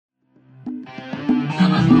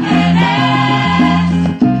Somos mujeres,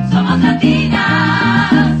 somos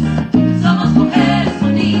latinas, somos mujeres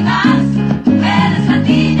unidas, mujeres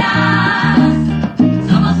latinas.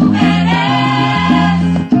 Somos mujeres,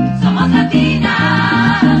 somos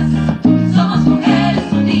latinas, somos mujeres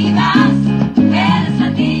unidas, mujeres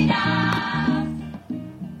latinas.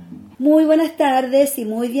 Muy buenas tardes y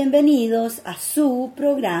muy bienvenidos a su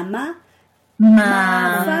programa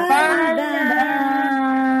Mafalda.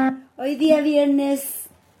 Hoy día viernes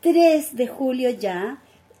 3 de julio ya,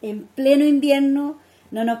 en pleno invierno.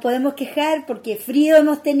 No nos podemos quejar porque frío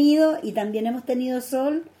hemos tenido y también hemos tenido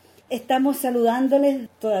sol. Estamos saludándoles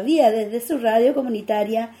todavía desde su radio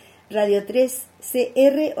comunitaria Radio 3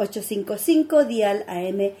 CR 855 dial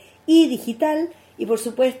AM y digital, y por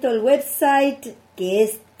supuesto el website que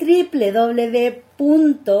es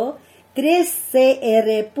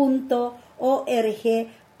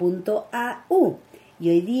www.3cr.org.au. Y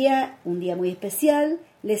hoy día, un día muy especial,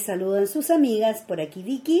 les saludan sus amigas, por aquí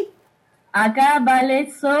Vicky. Acá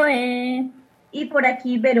Vale Zoe. Y por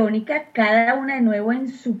aquí Verónica, cada una de nuevo en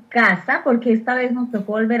su casa, porque esta vez nos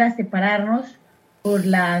tocó volver a separarnos por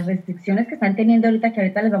las restricciones que están teniendo ahorita, que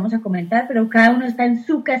ahorita les vamos a comentar, pero cada uno está en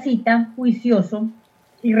su casita, juicioso,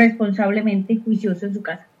 irresponsablemente juicioso en su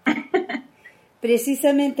casa.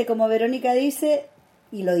 Precisamente como Verónica dice,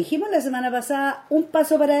 y lo dijimos la semana pasada, un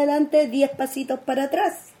paso para adelante, 10 pasitos para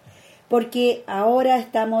atrás. Porque ahora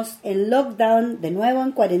estamos en lockdown, de nuevo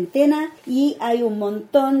en cuarentena, y hay un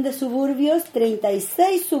montón de suburbios,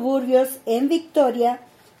 36 suburbios en Victoria,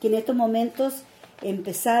 que en estos momentos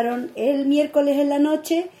empezaron el miércoles en la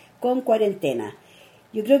noche con cuarentena.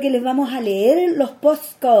 Yo creo que les vamos a leer los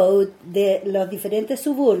postcode de los diferentes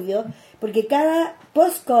suburbios, porque cada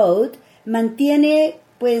postcode mantiene,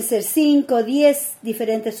 pueden ser 5 o 10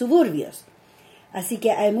 diferentes suburbios. Así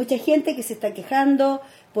que hay mucha gente que se está quejando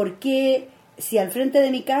porque si al frente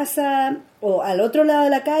de mi casa o al otro lado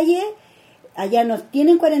de la calle, allá nos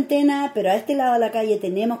tienen cuarentena, pero a este lado de la calle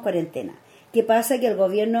tenemos cuarentena. ¿Qué pasa? Que el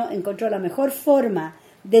gobierno encontró la mejor forma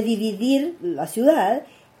de dividir la ciudad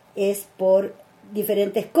es por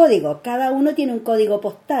diferentes códigos. Cada uno tiene un código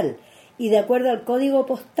postal y de acuerdo al código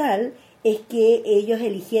postal es que ellos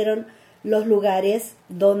eligieron los lugares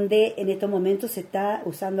donde en estos momentos se está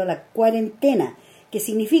usando la cuarentena, que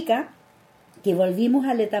significa que volvimos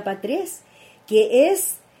a la etapa 3, que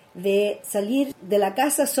es de salir de la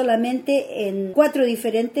casa solamente en 4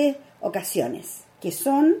 diferentes ocasiones, que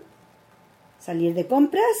son salir de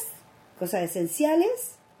compras, cosas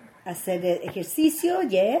esenciales, hacer ejercicio,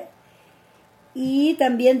 y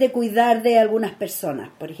también de cuidar de algunas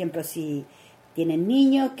personas. Por ejemplo, si tienen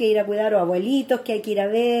niños que ir a cuidar o abuelitos que hay que ir a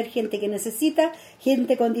ver, gente que necesita,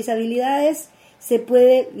 gente con disabilidades, se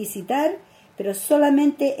puede visitar, pero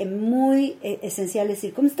solamente en muy esenciales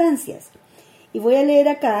circunstancias. Y voy a leer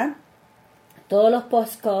acá todos los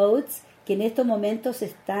postcodes que en estos momentos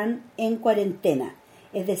están en cuarentena.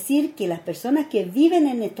 Es decir, que las personas que viven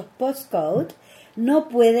en estos postcodes no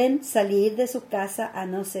pueden salir de su casa a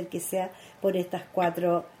no ser que sea por estas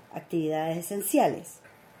 4 actividades esenciales.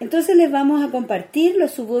 Entonces les vamos a compartir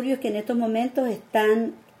los suburbios que en estos momentos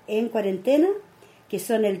están en cuarentena, que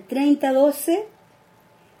son el 3012,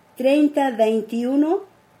 3021,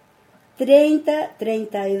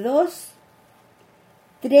 3032,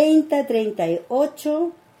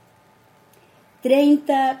 3038,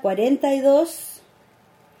 3042,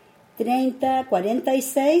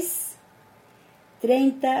 3046,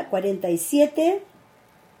 3047,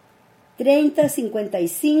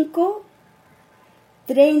 3055,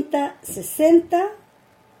 3060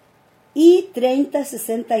 y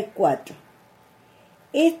 3064.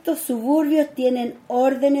 Estos suburbios tienen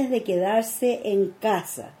órdenes de quedarse en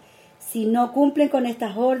casa. Si no cumplen con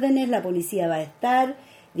estas órdenes, la policía va a estar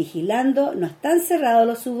vigilando. No están cerrados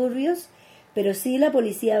los suburbios, pero sí la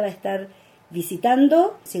policía va a estar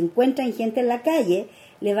visitando. Si encuentran gente en la calle,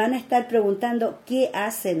 le van a estar preguntando qué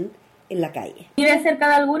hacen en la calle. ¿Vive cerca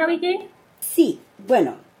de alguna, Vicky? Sí,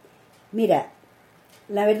 bueno, mira,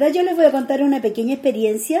 la verdad yo les voy a contar una pequeña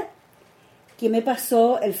experiencia que me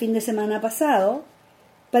pasó el fin de semana pasado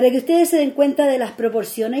para que ustedes se den cuenta de las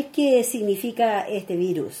proporciones que significa este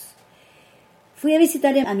virus. Fui a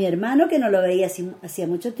visitar a mi hermano, que no lo veía hacía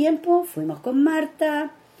mucho tiempo. Fuimos con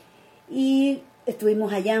Marta y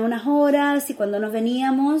estuvimos allá unas horas, y cuando nos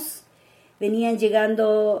venían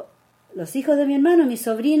llegando los hijos de mi hermano, mis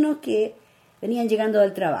sobrinos, que venían llegando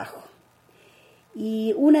del trabajo.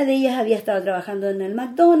 Y una de ellas había estado trabajando en el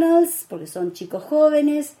McDonald's, porque son chicos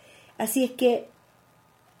jóvenes. Así es que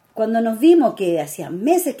cuando nos vimos, que hacía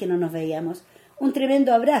meses que no nos veíamos, un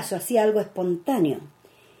tremendo abrazo, hacía algo espontáneo.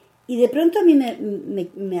 Y de pronto a mí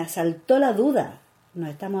me asaltó la duda. nos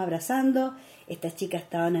estamos abrazando, esta chica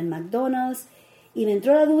estaba en el McDonald's y me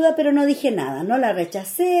entró la duda, pero no dije nada, no la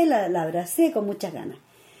rechacé, la abracé con muchas ganas.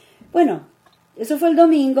 Bueno, eso fue el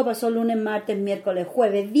domingo, pasó lunes, martes, miércoles,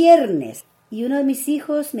 jueves, viernes. Y uno de mis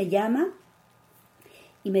hijos me llama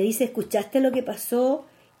y me dice, ¿escuchaste lo que pasó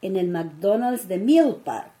en el McDonald's de Mill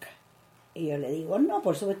Park? Y yo le digo, no,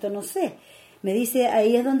 por supuesto no sé. Me dice,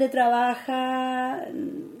 ahí es donde trabaja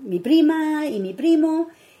mi prima y mi primo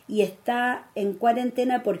y está en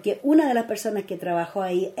cuarentena porque una de las personas que trabajó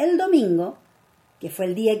ahí el domingo, que fue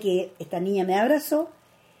el día que esta niña me abrazó,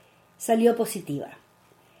 salió positiva.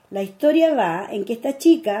 La historia va en que esta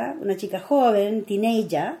chica, una chica joven,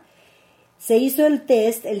 teenager, se hizo el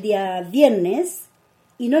test el día viernes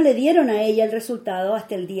y no le dieron a ella el resultado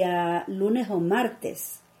hasta el día lunes o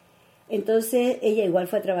martes. Entonces ella igual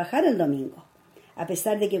fue a trabajar el domingo. A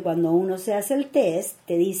pesar de que cuando uno se hace el test,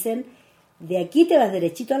 te dicen, de aquí te vas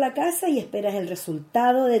derechito a la casa y esperas el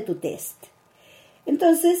resultado de tu test.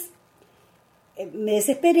 Entonces, me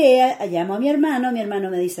desesperé, llamo a mi hermano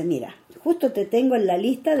me dice, mira, justo te tengo en la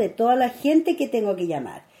lista de toda la gente que tengo que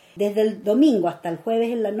llamar. Desde el domingo hasta el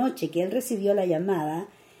jueves en la noche que él recibió la llamada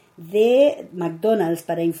de McDonald's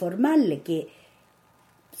para informarle que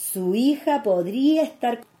su hija podría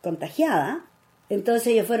estar contagiada. Entonces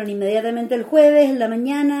ellos fueron inmediatamente el jueves en la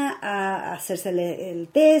mañana a hacerse el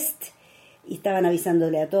test y estaban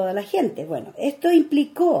avisándole a toda la gente. Bueno, esto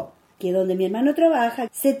implicó que donde mi hermano trabaja,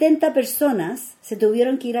 70 personas se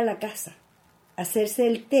tuvieron que ir a la casa a hacerse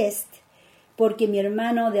el test porque mi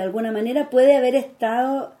hermano de alguna manera puede haber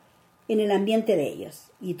estado en el ambiente de ellos.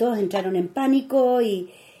 Y todos entraron en pánico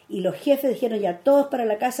y los jefes dijeron ya todos para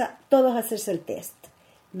la casa, todos a hacerse el test.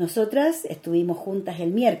 Nosotras estuvimos juntas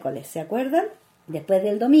el miércoles, ¿se acuerdan? Después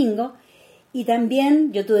del domingo. Y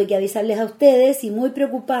también yo tuve que avisarles a ustedes y muy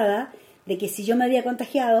preocupada de que si yo me había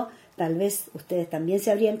contagiado, tal vez ustedes también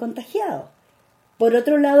se habrían contagiado. Por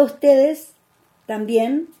otro lado, ustedes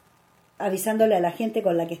también avisándole a la gente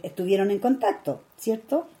con la que estuvieron en contacto,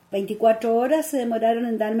 ¿cierto? 24 horas se demoraron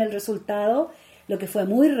en darme el resultado, lo que fue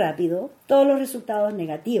muy rápido, todos los resultados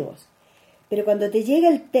negativos. Pero cuando te llega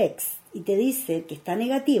el text y te dice que está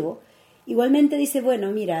negativo, igualmente dice,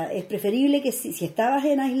 bueno, mira, es preferible que si estabas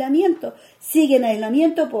en aislamiento, sigue en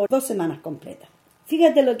aislamiento por 2 semanas completas.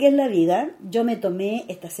 Fíjate lo que es la vida. Yo me tomé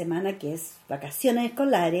esta semana, que es vacaciones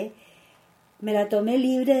escolares, me la tomé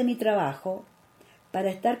libre de mi trabajo para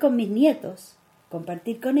estar con mis nietos,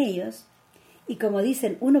 compartir con ellos, y como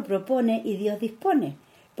dicen, uno propone y Dios dispone,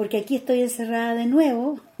 porque aquí estoy encerrada de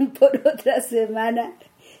nuevo por otra semana,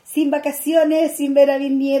 sin vacaciones, sin ver a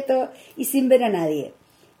mis nietos y sin ver a nadie,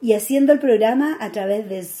 y haciendo el programa a través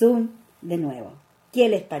de Zoom de nuevo. ¿Qué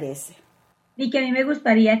les parece? Y que a mí me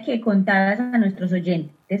gustaría que contaras a nuestros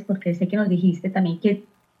oyentes, porque sé que nos dijiste también que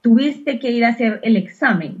tuviste que ir a hacer el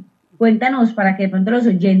examen. Cuéntanos para que de pronto los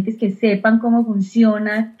oyentes que sepan cómo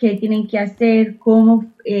funciona, qué tienen que hacer,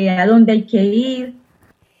 a dónde hay que ir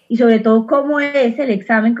y sobre todo cómo es el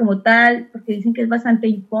examen como tal, porque dicen que es bastante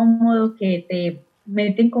incómodo, que te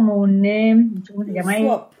meten como no sé cómo se llama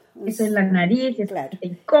eso en la nariz, es claro,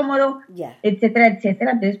 incómodo, etcétera,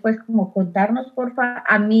 etcétera. Entonces, pues, como contarnos, porfa,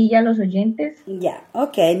 a mí y a los oyentes. Ya,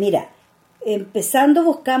 ok, mira. Empezando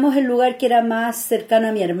buscamos el lugar que era más cercano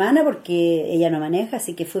a mi hermana porque ella no maneja,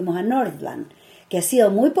 así que fuimos a Northland, que ha sido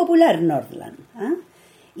muy popular Northland, ¿ah?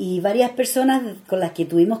 Y varias personas con las que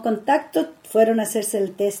tuvimos contacto fueron a hacerse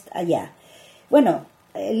el test allá. Bueno,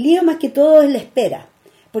 el lío más que todo es la espera,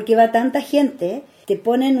 porque va tanta gente, te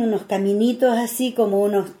ponen unos caminitos así como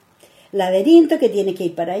unos laberintos que tienes que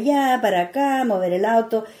ir para allá, para acá, mover el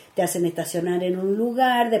auto, te hacen estacionar en un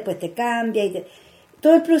lugar, después te cambia y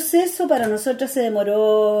todo el proceso para nosotros se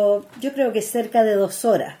demoró, yo creo que cerca de 2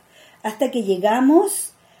 horas, hasta que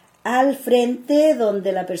llegamos al frente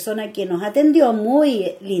donde la persona que nos atendió,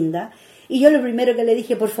 muy linda, y yo lo primero que le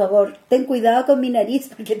dije, por favor, ten cuidado con mi nariz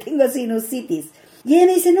porque tengo sinusitis. Y ella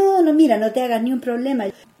me dice, no, mira, no te hagas ni un problema.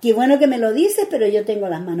 Qué bueno que me lo dices, pero yo tengo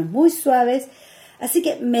las manos muy suaves. Así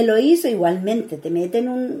que me lo hizo igualmente, te meten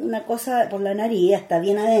una cosa por la nariz, hasta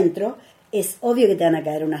bien adentro, es obvio que te van a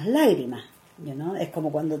caer unas lágrimas. ¿No? Es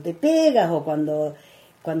como cuando te pegas o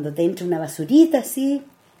cuando te entra una basurita así,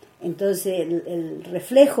 entonces el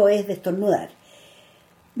reflejo es de estornudar.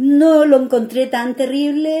 No lo encontré tan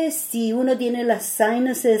terrible. Si uno tiene las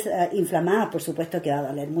sinuses inflamadas, por supuesto que va a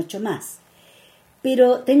doler mucho más,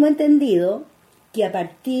 pero tengo entendido que a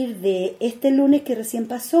partir de este lunes que recién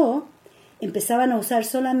pasó empezaban a usar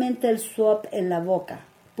solamente el swab en la boca,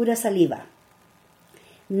 pura saliva,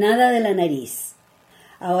 nada de la nariz.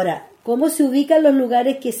 Ahora, ¿cómo se ubican los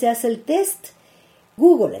lugares que se hace el test?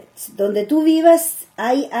 Google it. Donde tú vivas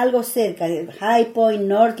hay algo cerca, High Point,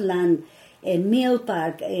 Northland, en Mill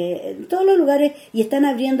Park, en todos los lugares, y están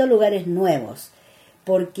abriendo lugares nuevos,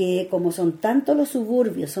 porque como son tantos los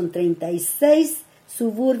suburbios, son 36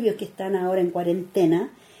 suburbios que están ahora en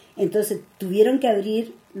cuarentena, entonces tuvieron que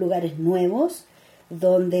abrir lugares nuevos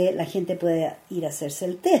donde la gente puede ir a hacerse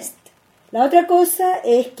el test. La otra cosa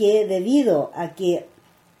es que debido a que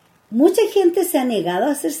mucha gente se ha negado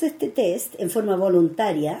a hacerse este test en forma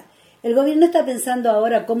voluntaria, el gobierno está pensando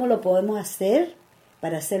ahora cómo lo podemos hacer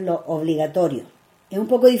para hacerlo obligatorio. Es un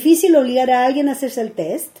poco difícil obligar a alguien a hacerse el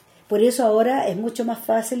test, por eso ahora es mucho más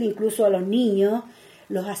fácil, incluso a los niños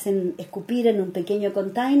los hacen escupir en un pequeño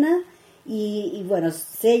container y bueno,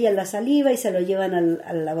 sellan la saliva y se lo llevan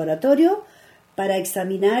al laboratorio para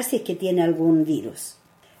examinar si es que tiene algún virus.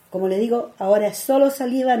 Como les digo, ahora es solo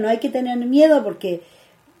saliva, no hay que tener miedo porque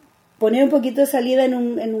poner un poquito de saliva en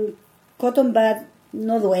un cotton bud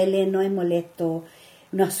no duele, no es molesto,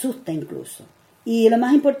 no asusta incluso. Y lo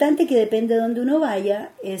más importante, que depende de donde uno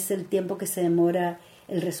vaya, es el tiempo que se demora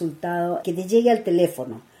el resultado, que te llegue al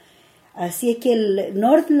teléfono. Así es que el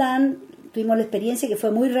Northland, tuvimos la experiencia que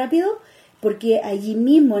fue muy rápido, porque allí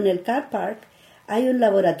mismo en el car park hay un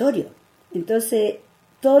laboratorio. Entonces,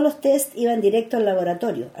 todos los test iban directo al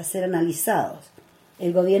laboratorio a ser analizados.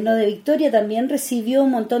 El gobierno de Victoria también recibió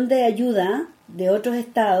un montón de ayuda de otros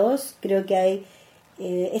estados. Creo que hay,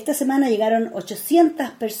 esta semana llegaron 800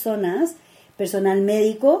 personas, personal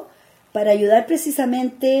médico, para ayudar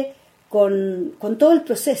precisamente con todo el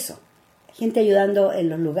proceso. Gente ayudando en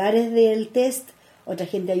los lugares del test, otra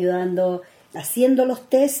gente ayudando haciendo los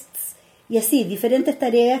tests, y así, diferentes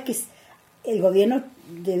tareas que el gobierno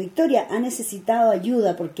de Victoria ha necesitado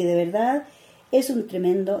ayuda, porque de verdad es un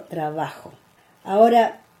tremendo trabajo.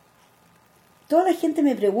 Ahora, toda la gente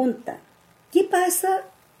me pregunta, ¿qué pasa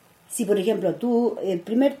si, por ejemplo, tú el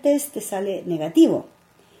primer test te sale negativo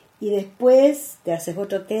y después te haces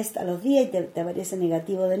otro test a los días y te aparece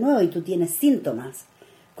negativo de nuevo y tú tienes síntomas?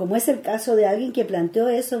 Como es el caso de alguien que planteó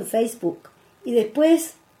eso en Facebook. Y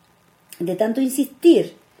después de tanto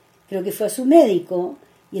insistir, creo que fue a su médico,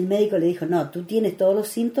 y el médico le dijo, no, tú tienes todos los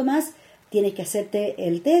síntomas, tienes que hacerte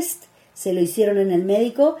el test. Se lo hicieron en el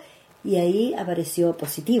médico y ahí apareció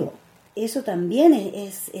positivo. Eso también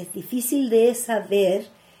es difícil de saber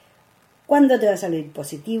cuándo te va a salir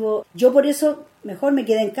positivo. Yo por eso mejor me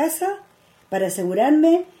quedé en casa para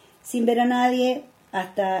asegurarme, sin ver a nadie,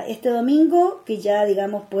 hasta este domingo, que ya,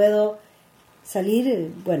 digamos, puedo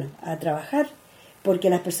salir, a trabajar, porque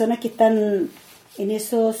las personas que están en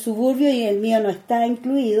esos suburbios, y el mío no está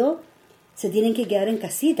incluido, se tienen que quedar en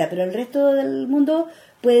casita, pero el resto del mundo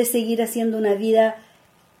puede seguir haciendo una vida,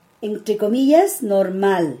 entre comillas,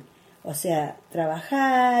 normal. O sea,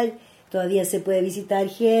 trabajar, todavía se puede visitar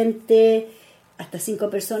gente, hasta 5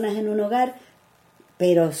 personas en un hogar,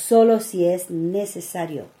 pero solo si es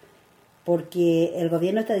necesario. Porque el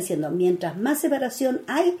gobierno está diciendo, mientras más separación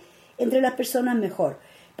hay entre las personas, mejor.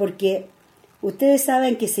 Porque ustedes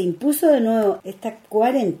saben que se impuso de nuevo esta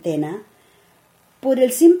cuarentena por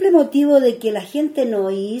el simple motivo de que la gente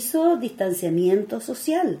no hizo distanciamiento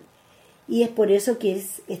social. Y es por eso que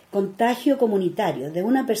es contagio comunitario, de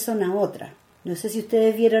una persona a otra. No sé si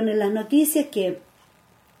ustedes vieron en las noticias que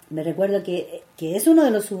me recuerdo que es uno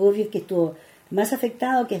de los suburbios que estuvo más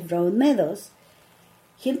afectado, que es Broadmeadows.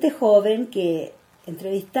 Gente joven que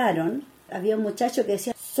entrevistaron, había un muchacho que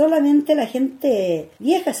decía, solamente la gente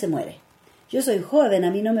vieja se muere. Yo soy joven,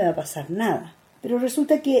 a mí no me va a pasar nada. Pero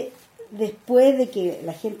resulta que después de que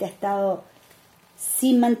la gente ha estado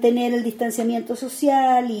sin mantener el distanciamiento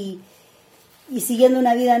social y siguiendo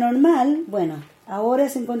una vida normal, ahora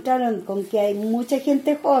se encontraron con que hay mucha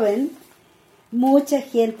gente joven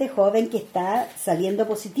que está saliendo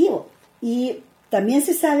positivo. Y también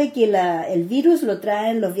se sabe que el virus lo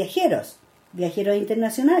traen los viajeros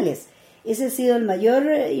internacionales. Ese ha sido el mayor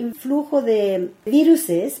influjo de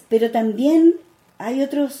viruses, pero también hay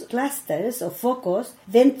otros clusters o focos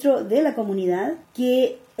dentro de la comunidad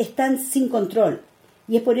que están sin control.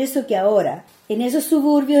 Y es por eso que ahora en esos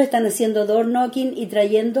suburbios están haciendo door knocking y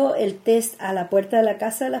trayendo el test a la puerta de la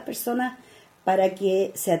casa de las personas para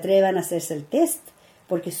que se atrevan a hacerse el test,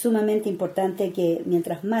 porque es sumamente importante que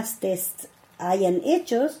mientras más tests hayan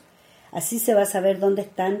hechos, así se va a saber dónde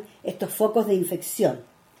están estos focos de infección.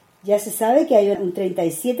 Ya se sabe que hay un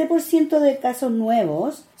 37% de casos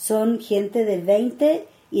nuevos son gente de 20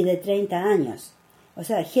 y de 30 años. O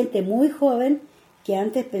sea, gente muy joven que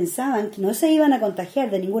antes pensaban que no se iban a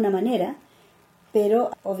contagiar de ninguna manera,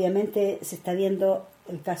 pero obviamente se está viendo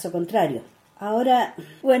el caso contrario. Ahora,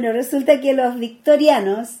 resulta que los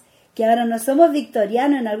victorianos que ahora no somos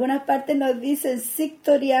victorianos, en algunas partes nos dicen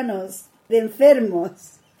victorianos, de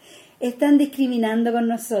enfermos. Están discriminando con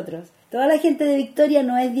nosotros. Toda la gente de Victoria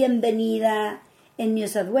no es bienvenida en New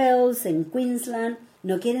South Wales, en Queensland,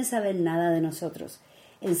 no quieren saber nada de nosotros.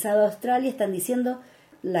 En South Australia están diciendo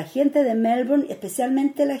la gente de Melbourne,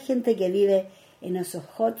 especialmente la gente que vive en esos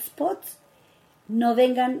hotspots, no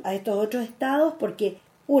vengan a estos otros estados porque,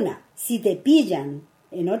 si te pillan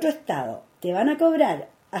en otro estado, te van a cobrar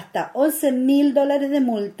hasta $11,000 de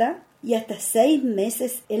multa y hasta 6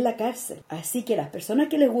 meses en la cárcel. Así que las personas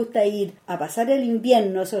que les gusta ir a pasar el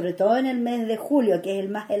invierno, sobre todo en el mes de julio, que es el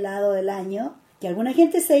más helado del año, que alguna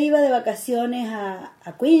gente se iba de vacaciones a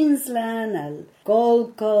Queensland, al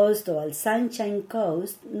Gold Coast o al Sunshine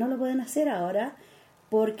Coast, no lo pueden hacer ahora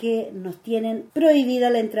porque nos tienen prohibida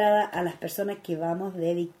la entrada a las personas que vamos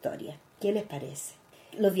de Victoria. ¿Qué les parece?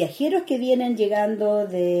 Los viajeros que vienen llegando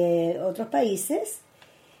de otros países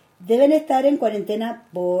deben estar en cuarentena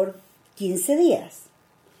por 15 días.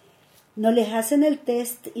 No les hacen el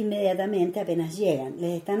test inmediatamente apenas llegan.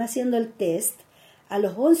 Les están haciendo el test a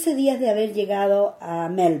los 11 días de haber llegado a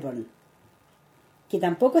Melbourne. Que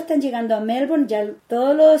tampoco están llegando a Melbourne, ya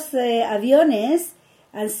todos los aviones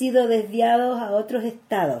han sido desviados a otros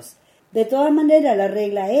estados. De todas maneras, la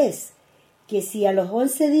regla es que si a los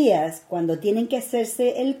 11 días, cuando tienen que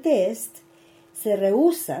hacerse el test, se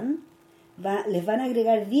rehúsan, les van a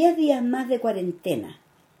agregar 10 días más de cuarentena.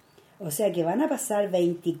 O sea que van a pasar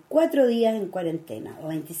 24 días en cuarentena o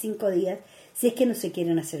 25 días si es que no se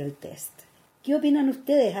quieren hacer el test. ¿Qué opinan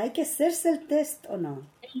ustedes? ¿Hay que hacerse el test o no?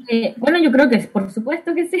 Bueno, yo creo que por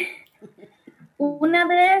supuesto que sí. Una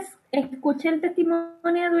vez escuché el testimonio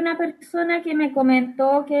de una persona que me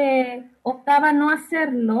comentó que optaba a no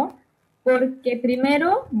hacerlo porque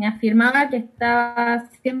primero me afirmaba que estaba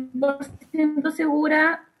 100%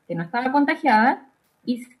 segura que no estaba contagiada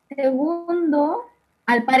y segundo,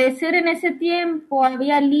 al parecer en ese tiempo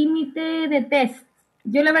había límite de test.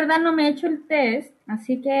 Yo la verdad no me he hecho el test,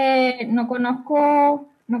 así que no conozco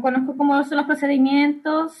cómo son los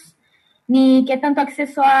procedimientos ni qué tanto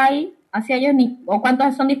acceso hay hacia ellos o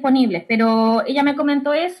cuántos son disponibles, pero ella me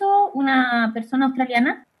comentó eso, una persona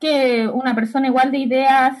australiana, que una persona igual de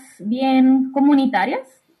ideas bien comunitarias,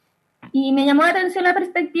 y me llamó la atención la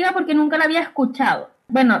perspectiva porque nunca la había escuchado.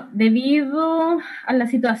 Bueno, debido a la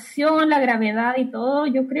situación, la gravedad y todo,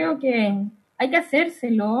 yo creo que hay que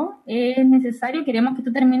hacérselo, es necesario, queremos que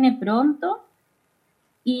esto termine pronto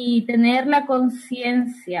y tener la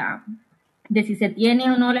conciencia de si se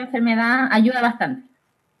tiene o no la enfermedad ayuda bastante.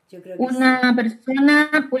 Yo creo que Una persona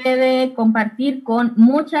puede compartir con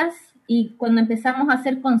muchas y cuando empezamos a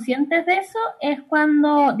ser conscientes de eso es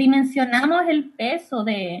cuando dimensionamos el peso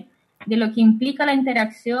de lo que implica la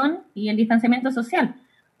interacción y el distanciamiento social.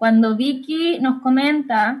 Cuando Vicky nos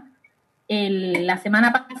comenta la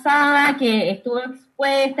semana pasada que estuvo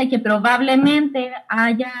expuesta y que probablemente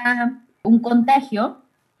haya un contagio,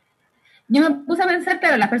 yo me puse a pensar,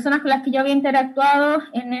 claro, las personas con las que yo había interactuado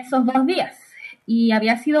en esos 2 días. Y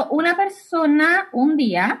había sido una persona un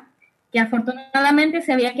día que afortunadamente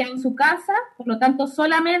se había quedado en su casa, por lo tanto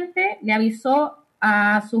solamente le avisó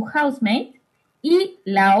a su housemate y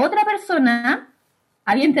la otra persona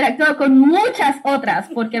había interactuado con muchas otras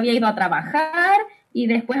porque había ido a trabajar y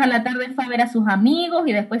después a la tarde fue a ver a sus amigos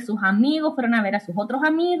y después sus amigos fueron a ver a sus otros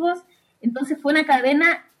amigos. Entonces fue una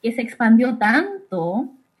cadena que se expandió tanto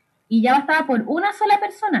y ya bastaba por una sola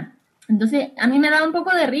persona. Entonces a mí me daba un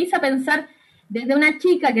poco de risa pensar desde una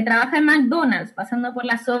chica que trabaja en McDonald's, pasando por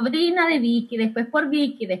la sobrina de Vicky, después por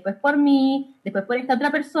mí, después por esta otra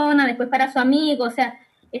persona, después para su amigo, o sea,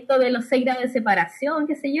 esto de los 6 grados de separación,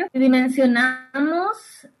 qué sé yo.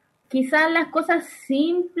 Dimensionamos, quizás las cosas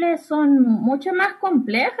simples son mucho más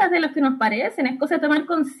complejas de lo que nos parecen, es cosa de tomar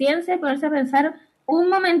conciencia y ponerse a pensar un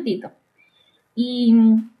momentito. Y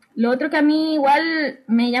lo otro que a mí igual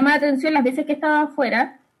me llama la atención las veces que estaba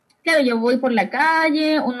afuera, claro, yo voy por la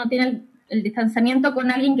calle, uno tiene el distanciamiento con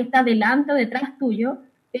alguien que está delante o detrás tuyo,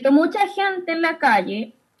 pero mucha gente en la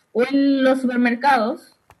calle o en los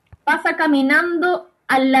supermercados pasa caminando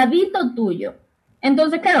al ladito tuyo.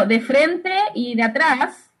 Entonces, claro, de frente y de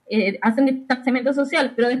atrás hacen distanciamiento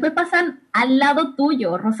social, pero después pasan al lado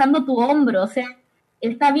tuyo, rozando tu hombro, o sea,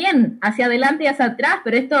 está bien, hacia adelante y hacia atrás,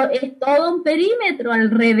 pero esto es todo un perímetro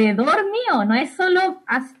alrededor mío, no es solo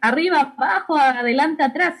arriba, abajo, adelante,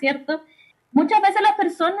 atrás, ¿cierto? Muchas veces las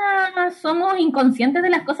personas somos inconscientes de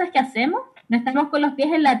las cosas que hacemos, no estamos con los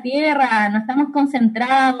pies en la tierra, no estamos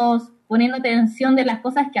concentrados, poniendo atención de las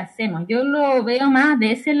cosas que hacemos. Yo lo veo más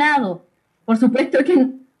de ese lado. Por supuesto que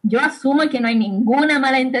yo asumo que no hay ninguna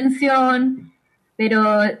mala intención,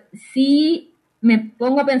 pero sí me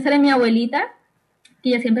pongo a pensar en mi abuelita, que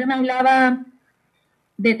ella siempre me hablaba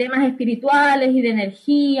de temas espirituales y de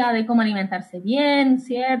energía, de cómo alimentarse bien,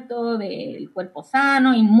 ¿cierto? Del cuerpo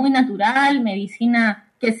sano y muy natural,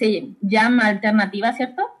 medicina que se llama alternativa,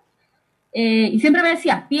 ¿cierto? Y siempre me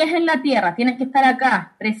decía, pies en la tierra, tienes que estar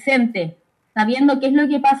acá, presente, sabiendo qué es lo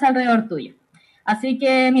que pasa alrededor tuyo. Así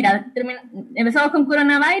que, mira, empezamos con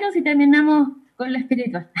coronavirus y terminamos con lo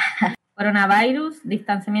espiritual. Coronavirus,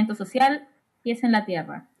 distanciamiento social, pies en la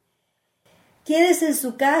tierra. Quédese en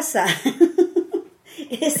su casa.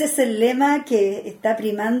 Ese es el lema que está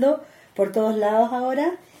primando por todos lados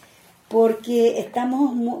ahora, porque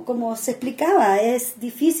estamos, como se explicaba, es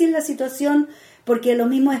difícil la situación, porque los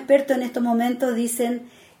mismos expertos en estos momentos dicen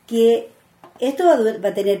que esto va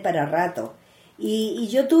a tener para rato. Y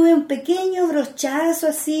yo tuve un pequeño brochazo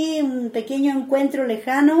así, un pequeño encuentro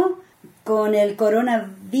lejano con el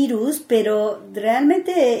coronavirus, pero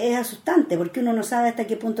realmente es asustante, porque uno no sabe hasta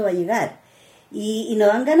qué punto va a llegar. Y no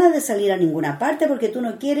dan ganas de salir a ninguna parte, porque tú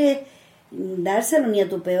no quieres dárselo ni a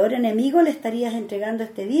tu peor enemigo, le estarías entregando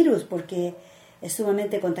este virus, porque es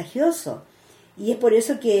sumamente contagioso. Y es por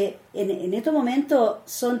eso que en estos momentos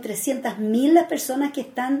son 300.000 las personas que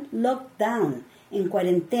están locked down, en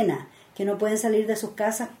cuarentena, que no pueden salir de sus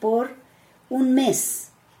casas por un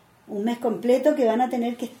mes completo, que van a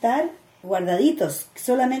tener que estar guardaditos,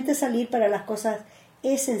 solamente salir para las cosas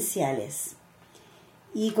esenciales.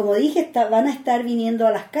 Y como dije, van a estar viniendo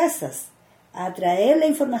a las casas a traer la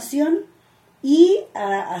información y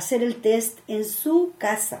a hacer el test en su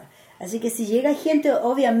casa. Así que si llega gente,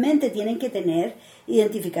 obviamente tienen que tener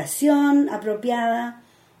identificación apropiada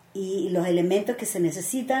y los elementos que se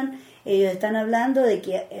necesitan. Ellos están hablando de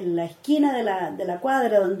que en la esquina de la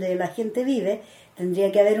cuadra donde la gente vive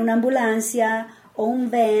tendría que haber una ambulancia o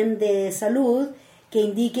un van de salud que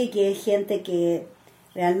indique que es gente que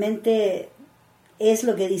realmente es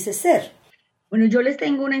lo que dice ser. Bueno, yo les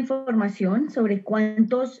tengo una información sobre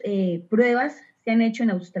cuántas pruebas se han hecho en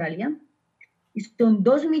Australia. Y son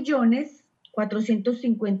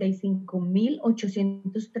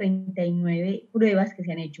 2.455.839 pruebas que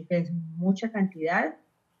se han hecho, que es mucha cantidad.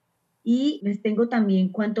 Y les tengo también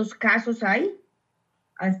cuántos casos hay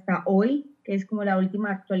hasta hoy, que es como la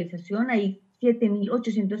última actualización. Hay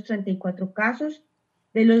 7.834 casos.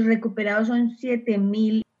 De los recuperados son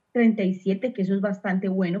 7.037, que eso es bastante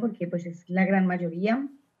bueno porque pues es la gran mayoría.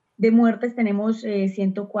 De muertes tenemos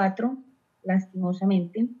 104,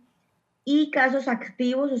 lastimosamente. Y casos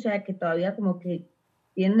activos, o sea que todavía como que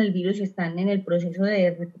tienen el virus y están en el proceso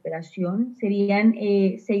de recuperación, serían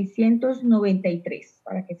 693,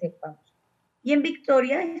 para que sepamos. Y en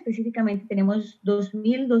Victoria específicamente tenemos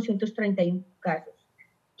 2.231 casos,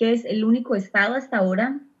 que es el único estado hasta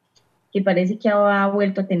ahora que parece que ha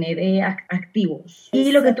vuelto a tener activos.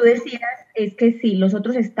 Y lo que tú decías es que sí, los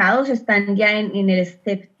otros estados están ya en el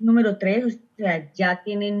step número 3, o sea, ya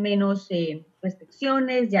tienen menos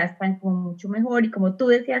restricciones, ya están como mucho mejor. Y como tú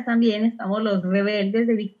decías también, estamos los rebeldes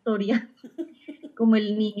de Victoria, como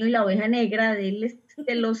el niño y la oveja negra de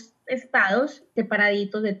los estados,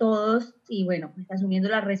 separaditos de todos, y bueno, pues asumiendo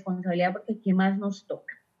la responsabilidad porque ¿qué más nos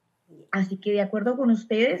toca? Así que de acuerdo con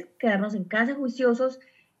ustedes, quedarnos en casa juiciosos,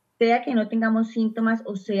 sea que no tengamos síntomas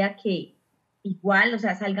o sea que igual, o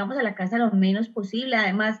sea, salgamos a la casa lo menos posible.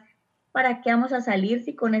 Además, ¿para qué vamos a salir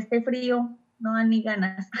si con este frío no dan ni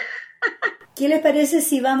ganas? ¿Qué les parece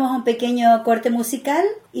si vamos a un pequeño corte musical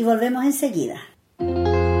y volvemos enseguida?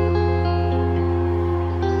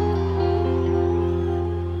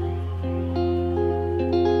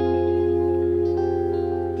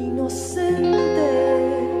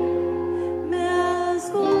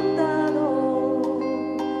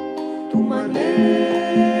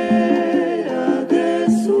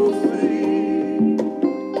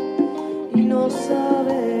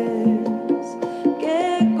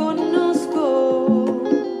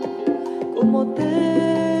 Como te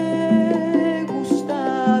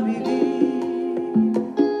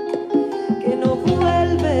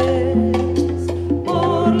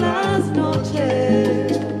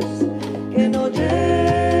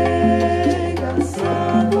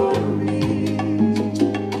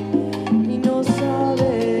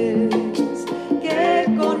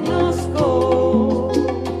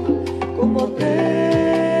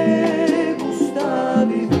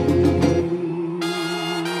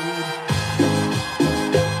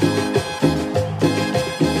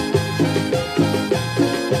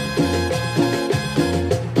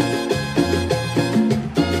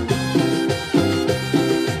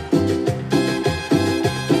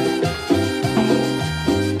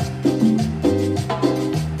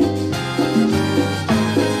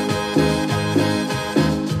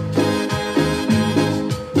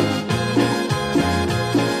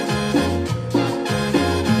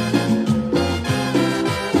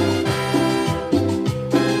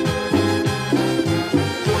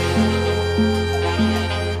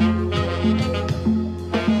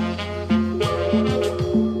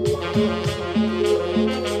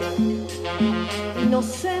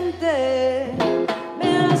inocente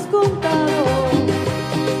me has contado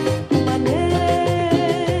tu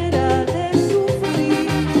manera de sufrir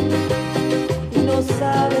y no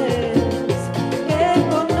sabes que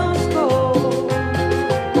conozco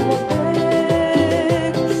cómo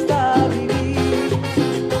te gusta vivir,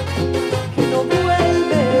 que no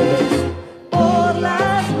vuelves por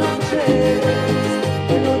las noches,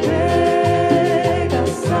 que no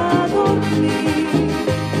llegas a dormir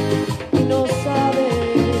y no sabes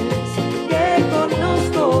que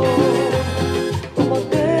conozco cómo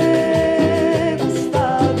te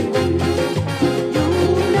gusta vivir. Y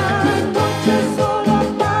una noche solo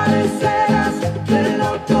aparecerás del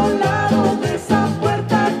otro lado de esa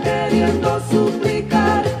puerta queriendo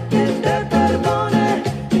suplicar que te perdone,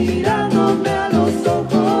 mirándome a los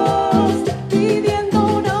ojos,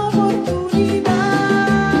 pidiendo una oportunidad.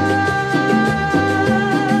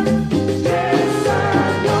 Y esa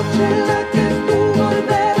noche en la que tú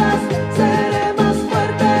volverás, seré más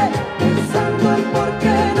fuerte, pensando en por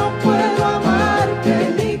qué no puedo amarte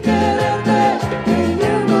ni quererte,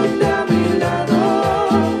 teniéndote a mi lado,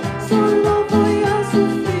 solo voy a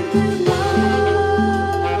sufrir más.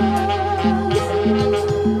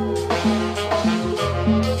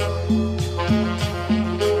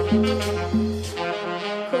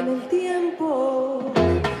 Con el tiempo,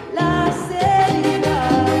 las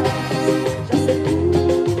heridas ya se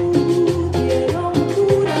pudieron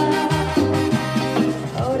curar.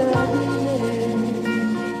 Ahora dime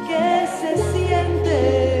qué se siente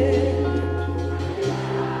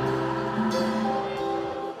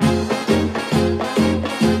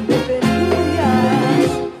de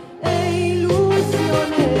penurias e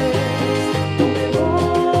ilusiones. No me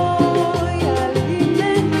voy a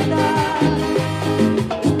alimentar.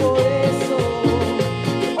 Por eso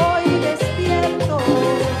hoy despierto,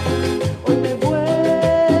 hoy me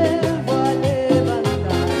vuelvo a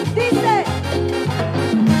levantar. Dice.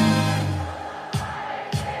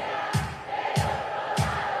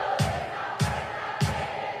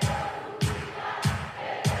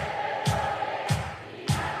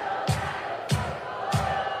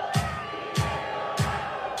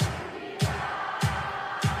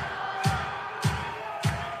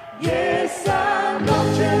 Y esa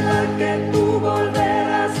noche en la que tú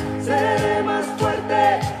volverás, seré más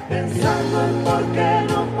fuerte, pensando en por qué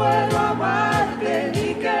no puedo amarte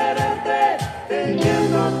ni quererte,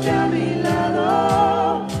 teniéndote a mi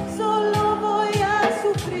lado, solo voy a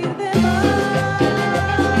sufrir de más.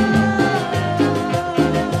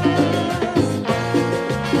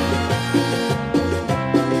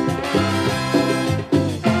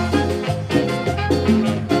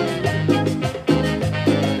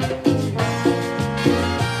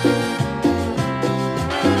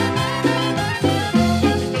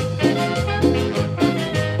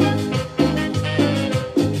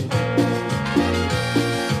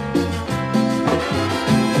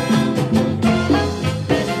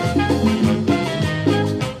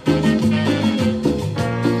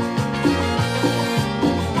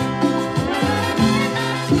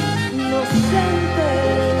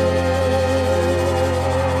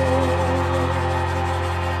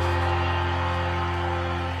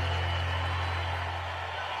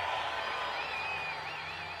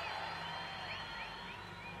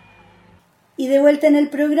 Y de vuelta en el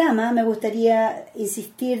programa, me gustaría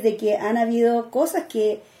insistir de que han habido cosas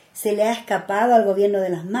que se le ha escapado al gobierno de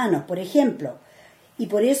las manos, por ejemplo, y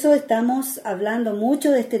por eso estamos hablando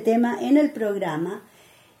mucho de este tema en el programa,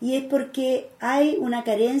 y es porque hay una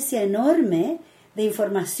carencia enorme de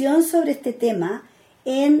información sobre este tema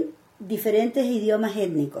en diferentes idiomas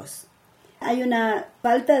étnicos. Hay una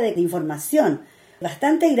falta de información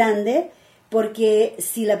bastante grande, porque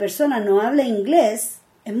si la persona no habla inglés,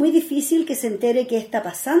 es muy difícil que se entere qué está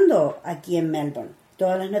pasando aquí en Melbourne.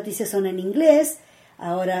 Todas las noticias son en inglés,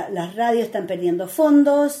 ahora las radios están perdiendo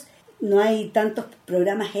fondos, no hay tantos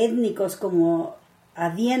programas étnicos como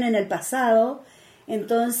habían en el pasado.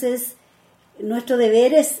 Entonces, nuestro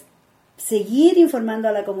deber es seguir informando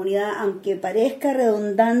a la comunidad, aunque parezca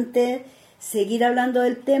redundante, seguir hablando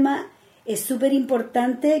del tema. Es súper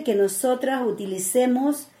importante que nosotras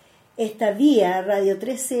utilicemos esta vía, Radio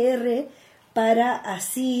 3CR, para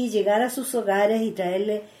así llegar a sus hogares y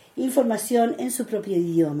traerle información en su propio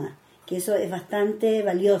idioma, que eso es bastante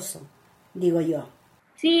valioso, digo yo.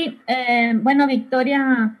 Sí, bueno,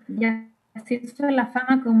 Victoria ya se hizo la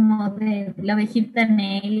fama como de la ovejita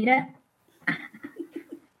negra,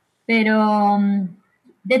 pero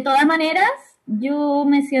de todas maneras yo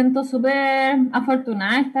me siento súper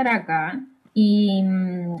afortunada de estar acá y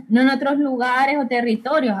no en otros lugares o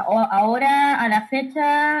territorios. Ahora, a la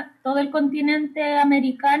fecha, todo el continente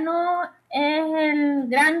americano es el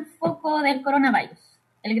gran foco del coronavirus,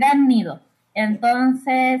 el gran nido.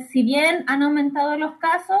 Entonces, si bien han aumentado los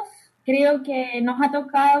casos, creo que nos ha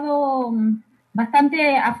tocado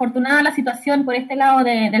bastante afortunada la situación por este lado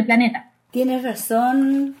del planeta. Tienes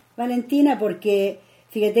razón, Valentina, porque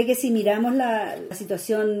fíjate que si miramos la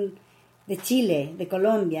situación de Chile, de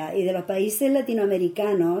Colombia y de los países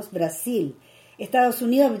latinoamericanos, Brasil, Estados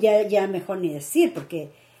Unidos, ya mejor ni decir,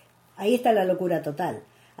 porque ahí está la locura total.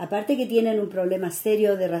 Aparte que tienen un problema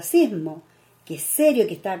serio de racismo, que es serio,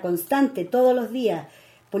 que está constante todos los días.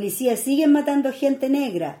 Policías siguen matando gente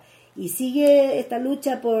negra y sigue esta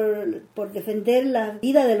lucha por defender la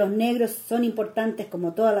vida de los negros, son importantes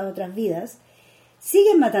como todas las otras vidas.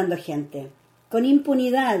 Siguen matando gente, con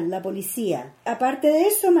impunidad la policía. Aparte de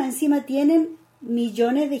eso, más encima tienen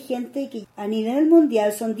millones de gente que a nivel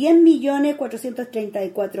mundial son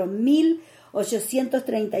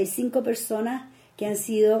 10.434.835 personas que han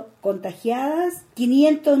sido contagiadas,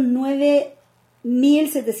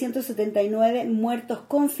 509.779 muertos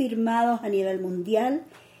confirmados a nivel mundial.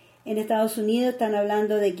 En Estados Unidos están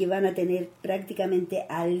hablando de que van a tener prácticamente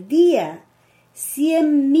al día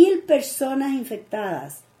 100.000 personas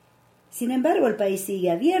infectadas. Sin embargo, el país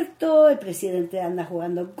sigue abierto, el presidente anda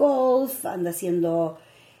jugando golf, anda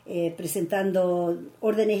presentando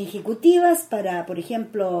órdenes ejecutivas para, por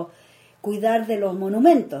ejemplo, cuidar de los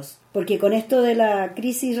monumentos, porque con esto de la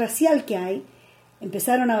crisis racial que hay,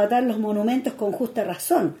 empezaron a botar los monumentos con justa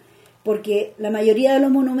razón, porque la mayoría de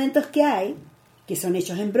los monumentos que hay, que son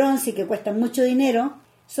hechos en bronce y que cuestan mucho dinero,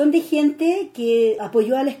 son de gente que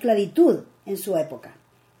apoyó a la esclavitud en su época,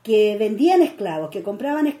 que vendían esclavos, que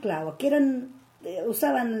compraban esclavos, que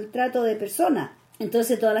usaban el trato de personas.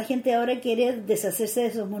 Entonces toda la gente ahora quiere deshacerse de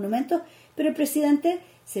esos monumentos, pero el presidente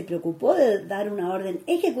se preocupó de dar una orden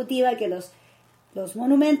ejecutiva que los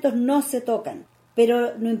monumentos no se tocan.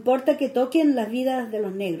 Pero no importa que toquen las vidas de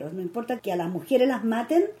los negros, no importa que a las mujeres las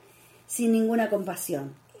maten sin ninguna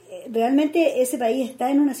compasión. Realmente ese país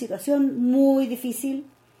está en una situación muy difícil,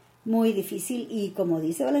 y como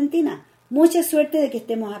dice Valentina, mucha suerte de que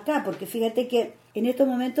estemos acá, porque fíjate que en estos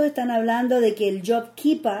momentos están hablando de que el Job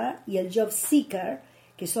Keeper y el Job Seeker,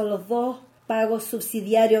 que son los dos pagos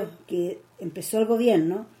subsidiarios que empezó el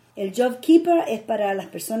gobierno, el Job Keeper es para las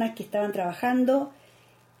personas que estaban trabajando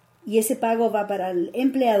y ese pago va para el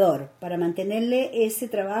empleador, para mantenerle ese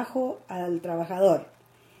trabajo al trabajador.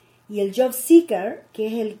 Y el Job Seeker, que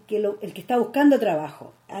es el que está buscando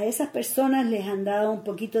trabajo. A esas personas les han dado un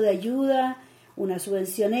poquito de ayuda, una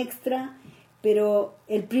subvención extra, pero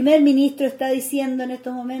el primer ministro está diciendo en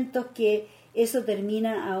estos momentos que eso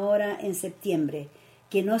termina ahora en septiembre,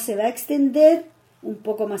 que no se va a extender un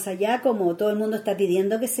poco más allá, como todo el mundo está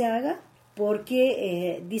pidiendo que se haga,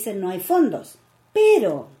 porque dicen no hay fondos.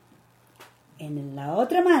 Pero en la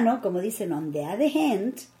otra mano, como dicen on the other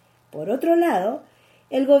hand, por otro lado,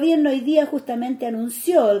 el gobierno hoy día justamente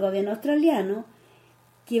anunció, el gobierno australiano,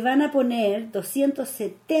 que van a poner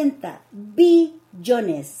 270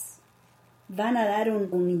 billones. Van a dar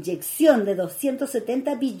una inyección de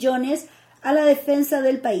 270 billones a la defensa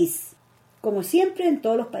del país. Como siempre en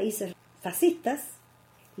todos los países fascistas,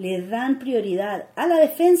 les dan prioridad a la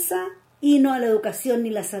defensa y no a la educación, ni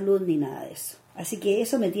la salud, ni nada de eso. Así que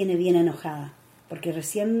eso me tiene bien enojada, porque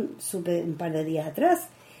recién supe un par de días atrás,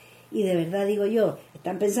 y de verdad digo yo,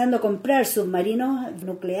 están pensando comprar submarinos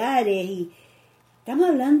nucleares y estamos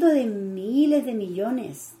hablando de miles de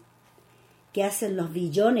millones que hacen los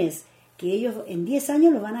billones que ellos en 10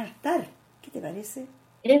 años los van a gastar. ¿Qué te parece?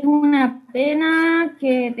 Es una pena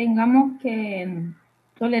que tengamos que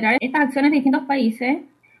tolerar estas acciones de distintos países.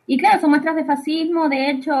 Y claro, son muestras de fascismo.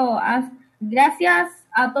 De hecho, gracias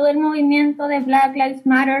a todo el movimiento de Black Lives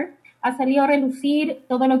Matter, ha salido a relucir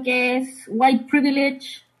todo lo que es white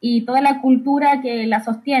privilege y toda la cultura que la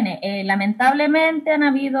sostiene. Lamentablemente han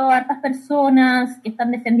habido hartas personas que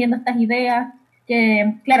están defendiendo estas ideas,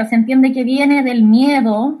 que claro, se entiende que viene del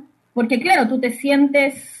miedo, porque claro, tú te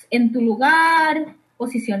sientes en tu lugar,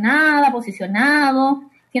 posicionado,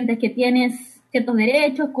 sientes que tienes ciertos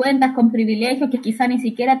derechos, cuentas con privilegios que quizá ni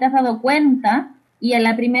siquiera te has dado cuenta, y a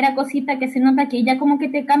la primera cosita que se nota que ya como que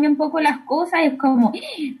te cambia un poco las cosas, es como,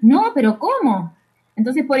 no, pero ¿cómo?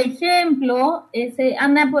 Entonces, por ejemplo, se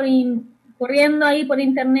anda corriendo ahí por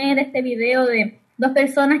internet este video de dos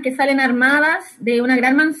personas que salen armadas de una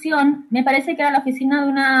gran mansión, me parece que era la oficina de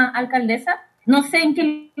una alcaldesa, no sé en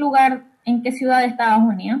qué lugar, en qué ciudad de Estados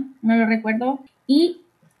Unidos, no lo recuerdo, y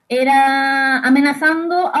era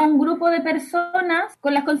amenazando a un grupo de personas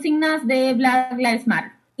con las consignas de Black Lives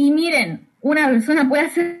Matter. Y miren, una persona puede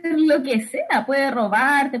hacer lo que sea, puede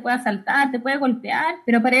robar, te puede asaltar, te puede golpear,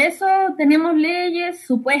 pero para eso tenemos leyes,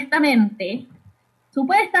 supuestamente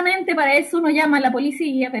para eso uno llama a la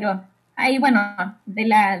policía, pero ahí, bueno,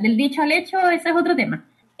 del dicho al hecho, ese es otro tema.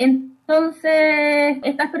 Entonces,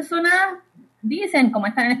 estas personas dicen, como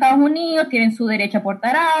están en Estados Unidos, tienen su derecho a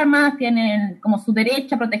portar armas, tienen como su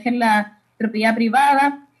derecho a proteger la propiedad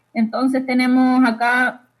privada. Entonces tenemos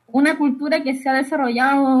acá una cultura que se ha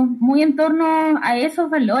desarrollado muy en torno a esos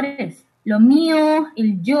valores, lo mío,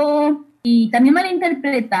 el yo, y también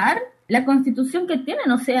malinterpretar la constitución que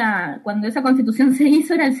tienen. O sea, cuando esa constitución se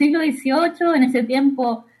hizo era el siglo XVIII, en ese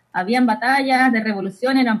tiempo habían batallas de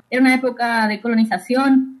revolución, era una época de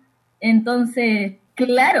colonización, entonces,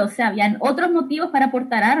 claro, o sea, habían otros motivos para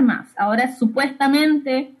portar armas. Ahora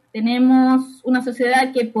supuestamente tenemos una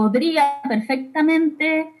sociedad que podría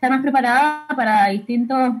perfectamente estar más preparada para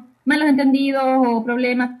distintos malos entendidos o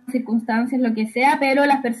problemas, circunstancias, lo que sea, pero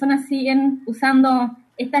las personas siguen usando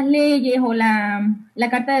estas leyes o la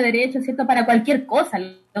Carta de Derechos, ¿cierto?, para cualquier cosa,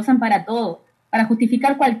 lo usan para todo, para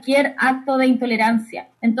justificar cualquier acto de intolerancia.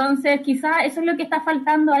 Entonces, quizá eso es lo que está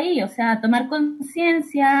faltando ahí, o sea, tomar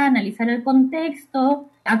conciencia, analizar el contexto,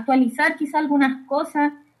 actualizar quizá algunas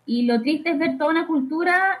cosas. Y lo triste es ver toda una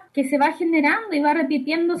cultura que se va generando y va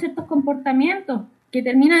repitiendo ciertos comportamientos que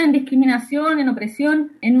terminan en discriminación, en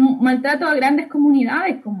opresión, en un maltrato a grandes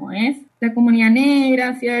comunidades, como es la comunidad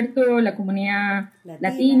negra, ¿cierto?, la comunidad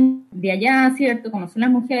latina de allá, ¿cierto?, como son las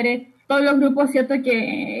mujeres, todos los grupos, ¿cierto?,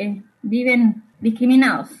 que viven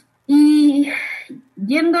discriminados. Y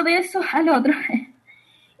yendo de eso al otro,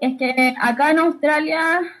 es que acá en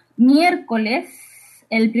Australia, miércoles,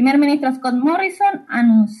 el primer ministro Scott Morrison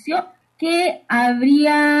anunció que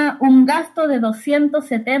habría un gasto de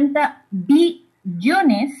 270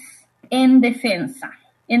 billones en defensa.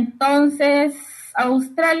 Entonces,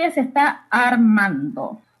 Australia se está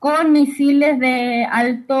armando con misiles de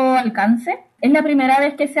alto alcance. Es la primera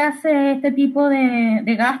vez que se hace este tipo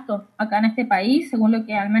de gasto acá en este país, según lo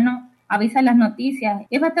que al menos avisan las noticias.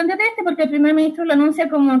 Es bastante triste porque el primer ministro lo anuncia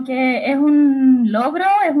como que es un logro,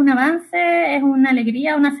 es un avance, es una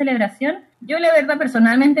alegría, una celebración. Yo la verdad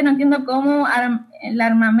personalmente no entiendo cómo el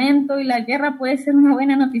armamento y la guerra puede ser una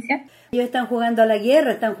buena noticia. Ellos están jugando a la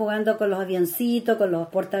guerra, están jugando con los avioncitos, con los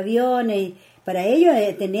portaaviones. Para ellos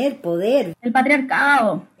es tener poder. El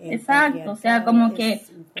patriarcado, exacto. O sea, como que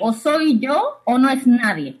o soy yo o no es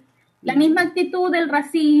nadie. La misma actitud del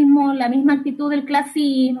racismo, la misma actitud del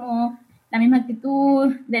clasismo, la misma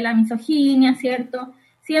actitud de la misoginia, ¿cierto?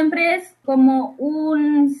 Siempre es como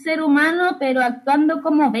un ser humano, pero actuando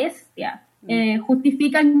como bestia.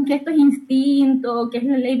 Justifican que esto es instinto, que es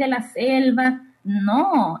la ley de la selva.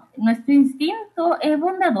 No, nuestro instinto es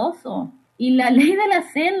bondadoso. Y la ley de la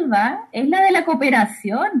selva es la de la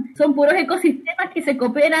cooperación. Son puros ecosistemas que se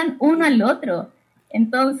cooperan uno al otro.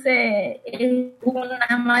 Entonces, es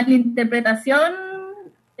una mala interpretación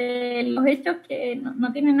de los hechos que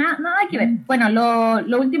no tienen nada que ver. Bueno,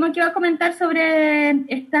 lo último que iba a comentar sobre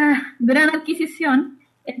esta gran adquisición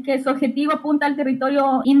es que su objetivo apunta al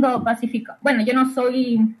territorio Indo-Pacífico. Bueno, yo no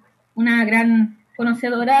soy una gran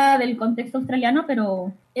conocedora del contexto australiano,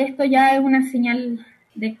 pero esto ya es una señal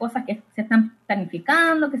de cosas que se están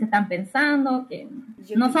planificando, que se están pensando, que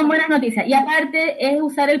no son buenas noticias. Y aparte es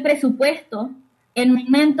usar el presupuesto en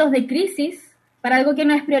momentos de crisis para algo que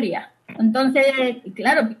no es prioridad. Entonces,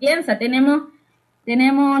 claro, piensa,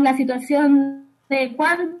 tenemos la situación de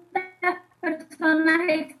cuántas personas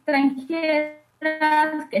extranjeras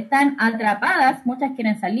que están atrapadas, muchas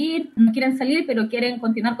quieren salir, no quieren salir, pero quieren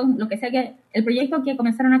continuar con lo que sea que el proyecto que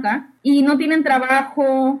comenzaron acá, y no tienen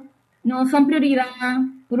trabajo, no son prioridad.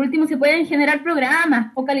 Por último, se pueden generar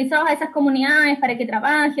programas focalizados a esas comunidades para que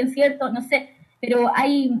trabajen, ¿cierto? No sé, pero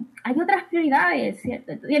hay otras prioridades,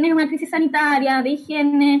 ¿cierto? Tienes una crisis sanitaria, de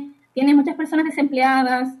higiene, tienes muchas personas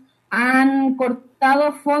desempleadas, han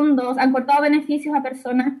cortado fondos, han cortado beneficios a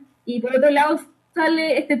personas, y por otro lado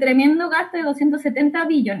sale este tremendo gasto de 270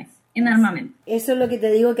 billones en armamento. Eso es lo que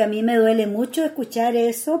te digo, que a mí me duele mucho escuchar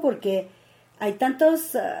eso, porque hay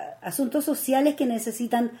tantos asuntos sociales que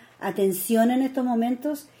necesitan atención en estos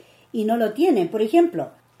momentos y no lo tienen. Por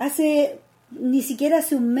ejemplo, ni siquiera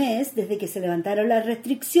hace un mes, desde que se levantaron las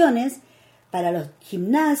restricciones para los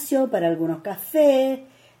gimnasios, para algunos cafés,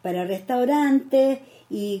 para restaurantes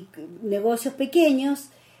y negocios pequeños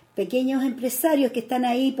empresarios que están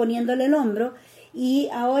ahí poniéndole el hombro, y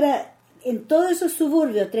ahora en todos esos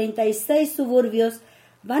suburbios, 36 suburbios,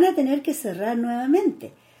 van a tener que cerrar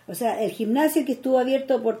nuevamente. O sea, el gimnasio que estuvo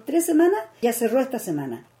abierto por 3 semanas, ya cerró esta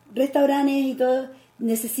semana. Restaurantes y todo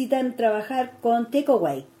necesitan trabajar con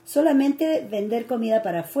takeaway, solamente vender comida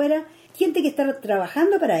para afuera, gente que está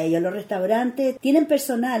trabajando para ellos. Los restaurantes tienen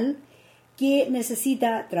personal que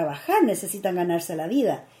necesita trabajar, necesitan ganarse la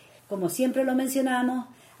vida. Como siempre lo mencionamos,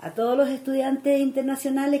 a todos los estudiantes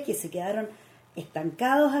internacionales que se quedaron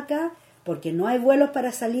estancados acá, porque no hay vuelos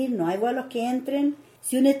para salir, no hay vuelos que entren.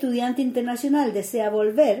 Si un estudiante internacional desea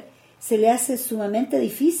volver, se le hace sumamente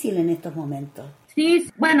difícil en estos momentos. Sí,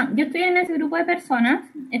 bueno, yo estoy en ese grupo de personas,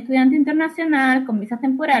 estudiante internacional con visas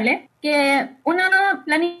temporales, que uno no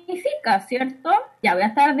planifica, ¿cierto? Ya voy a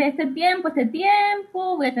estar de este tiempo,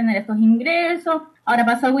 voy a tener estos ingresos, ahora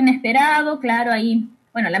pasó algo inesperado, claro, ahí,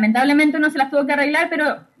 bueno, lamentablemente uno se las tuvo que arreglar,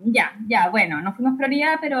 pero ya, bueno, no fuimos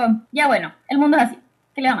prioridad, pero ya bueno, el mundo es así,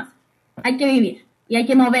 ¿qué le vamos a hacer? Hay que vivir y hay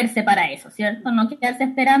que moverse para eso, ¿cierto? No quedarse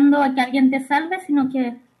esperando a que alguien te salve, sino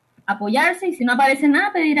que apoyarse y si no aparece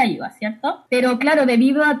nada, pedir ayuda, ¿cierto? Pero claro,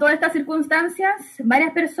 debido a todas estas circunstancias,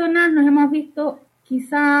 varias personas nos hemos visto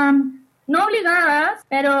quizá no obligadas,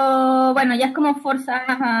 pero bueno, ya es como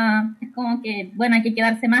forzadas, es como que, bueno, hay que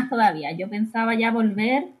quedarse más todavía. Yo pensaba ya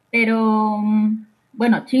volver, pero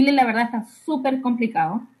bueno, Chile la verdad está súper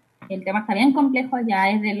complicado. El tema está bien complejo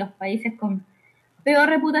allá, es de los países con peor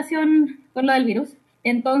reputación con lo del virus.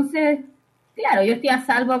 Entonces, claro, yo estoy a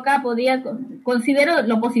salvo acá, considero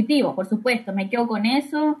lo positivo, por supuesto, me quedo con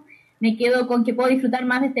eso, me quedo con que puedo disfrutar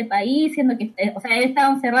más de este país, siendo que, he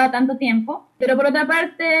estado encerrada tanto tiempo, pero por otra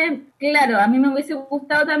parte, claro, a mí me hubiese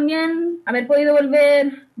gustado también haber podido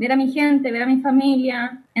volver, ver a mi gente, ver a mi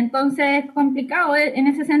familia, entonces es complicado en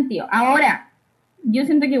ese sentido. Ahora, yo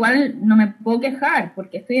siento que igual no me puedo quejar,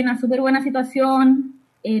 porque estoy en una súper buena situación,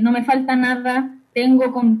 no me falta nada.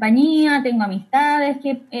 Tengo compañía, tengo amistades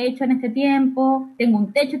que he hecho en este tiempo, tengo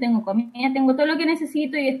un techo, tengo comida, tengo todo lo que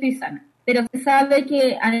necesito y estoy sana. Pero se sabe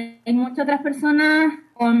que hay muchas otras personas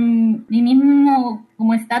con mi mismo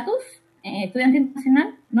como estatus, estudiante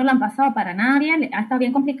internacional, no lo han pasado para nada bien, ha estado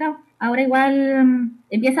bien complicado. Ahora igual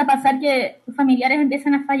empieza a pasar que tus familiares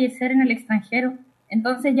empiezan a fallecer en el extranjero.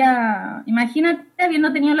 Entonces ya, imagínate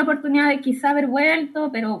habiendo tenido la oportunidad de quizá haber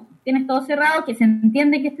vuelto, pero tienes todo cerrado, que se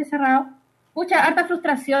entiende que esté cerrado. Mucha, harta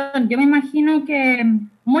frustración. Yo me imagino que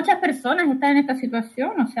muchas personas están en esta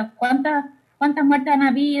situación. O sea, ¿cuántas muertes han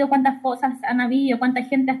habido? ¿Cuántas fosas han habido? ¿Cuánta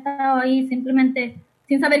gente ha estado ahí simplemente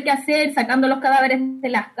sin saber qué hacer, sacando los cadáveres de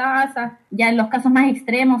las casas? Ya en los casos más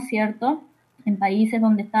extremos, ¿cierto? En países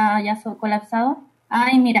donde está ya colapsado.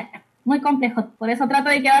 Ay, mira, muy complejo. Por eso trato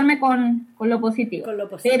de quedarme con lo positivo.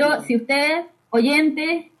 Pero si usted,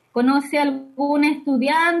 oyente, conoce a algún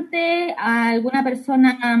estudiante, a alguna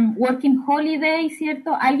persona working holiday,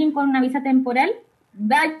 ¿cierto? Alguien con una visa temporal,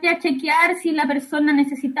 vaya a chequear si la persona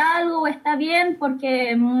necesita algo o está bien,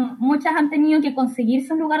 porque muchas han tenido que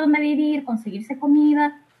conseguirse un lugar donde vivir, conseguirse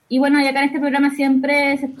comida. Y bueno, y acá en este programa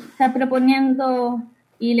siempre se está proponiendo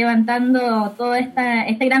y levantando todo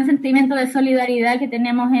este gran sentimiento de solidaridad que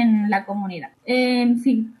tenemos en la comunidad.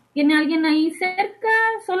 Si tiene alguien ahí cerca,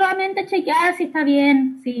 solamente chequear si está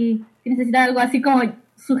bien, si necesita algo así como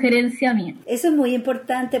sugerencia mía. Eso es muy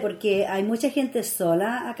importante porque hay mucha gente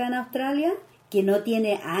sola acá en Australia que no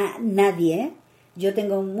tiene a nadie. Yo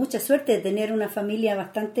tengo mucha suerte de tener una familia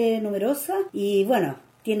bastante numerosa y bueno,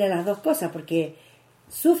 tiene las dos cosas porque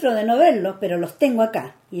sufro de no verlos, pero los tengo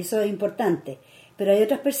acá y eso es importante. Pero hay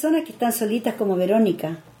otras personas que están solitas como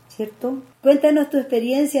Verónica, ¿cierto? Cuéntanos tu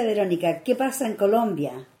experiencia, Verónica. ¿Qué pasa en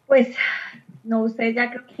Colombia? Pues, no, ustedes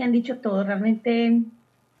ya creo que han dicho todo. Realmente,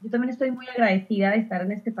 yo también estoy muy agradecida de estar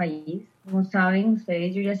en este país. Como saben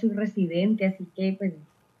ustedes, yo ya soy residente, así que pues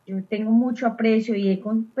yo tengo mucho aprecio y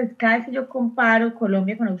pues cada vez que yo comparo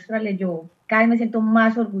Colombia con Australia, yo cada vez me siento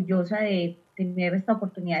más orgullosa de tener esta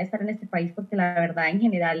oportunidad de estar en este país porque la verdad en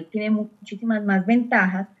general tiene muchísimas más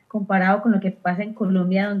ventajas comparado con lo que pasa en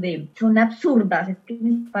Colombia, donde son absurdas, es que es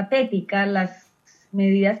patéticas las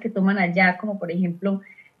medidas que toman allá, como por ejemplo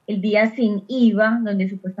el día sin IVA, donde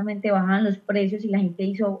supuestamente bajan los precios y la gente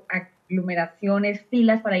hizo aglomeraciones,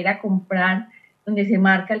 filas para ir a comprar, donde se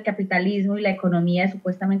marca el capitalismo y la economía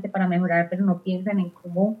supuestamente para mejorar, pero no piensan en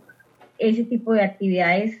cómo ese tipo de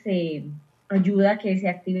actividades ayuda a que se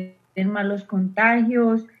activen más los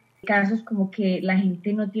contagios, casos como que la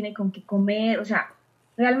gente no tiene con qué comer, o sea,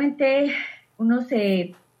 realmente uno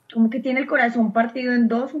como que tiene el corazón partido en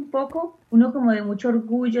dos un poco, uno como de mucho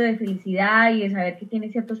orgullo, de felicidad y de saber que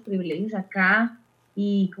tiene ciertos privilegios acá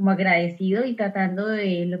y como agradecido y tratando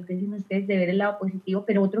de, lo que dicen ustedes, de ver el lado positivo,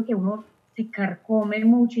 pero otro que uno se carcome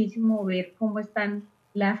muchísimo ver cómo están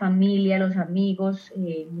la familia, los amigos,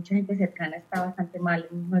 mucha gente cercana está bastante mal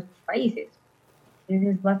en nuestros países,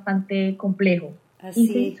 entonces es bastante complejo. Así. Y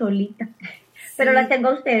sí, solita, pero las tengo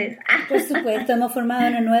a ustedes. Por supuesto, hemos formado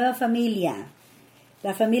una nueva familia.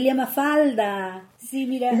 La familia Mafalda. Sí,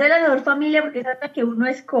 mira. Esa es la mejor familia porque esa es la que uno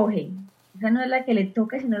escoge. Esa no es la que le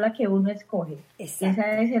toca, sino la que uno escoge. Exacto. Esa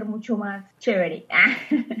debe ser mucho más chévere.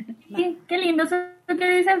 Sí, qué lindo eso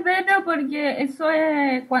que dices, Beto, porque eso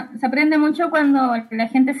es, se aprende mucho cuando la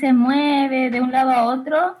gente se mueve de un lado a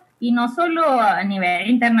otro, y no solo a nivel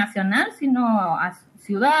internacional, sino a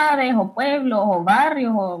ciudades o pueblos o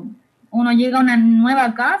barrios, o uno llega a una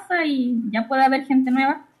nueva casa y ya puede haber gente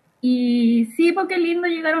nueva. Y sí, porque es lindo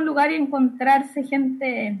llegar a un lugar y encontrarse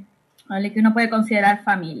gente, ¿vale?, que uno puede considerar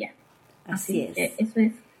familia. Así es. Que eso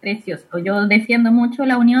es precioso. Yo defiendo mucho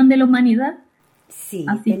la unión de la humanidad. Sí,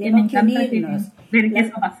 Así que me tenemos que encanta unirnos. ver que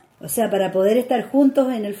eso pasa. O sea, para poder estar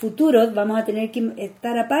juntos en el futuro vamos a tener que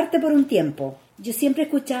estar aparte por un tiempo. Yo siempre he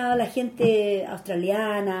escuchado a la gente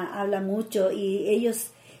australiana, habla mucho, y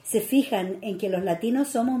ellos se fijan en que los latinos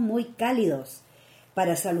somos muy cálidos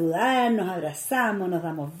para saludar, nos abrazamos, nos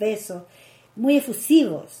damos besos, muy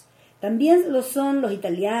efusivos. También lo son los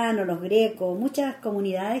italianos, los grecos, muchas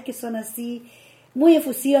comunidades que son así, muy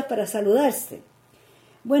efusivas para saludarse.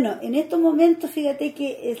 Bueno, en estos momentos, fíjate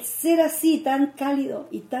que el ser así, tan cálido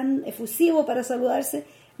y tan efusivo para saludarse,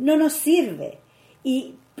 no nos sirve.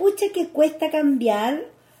 Y pucha que cuesta cambiar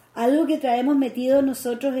algo que traemos metido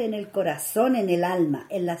nosotros en el corazón, en el alma,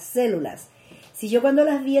 en las células. Si yo cuando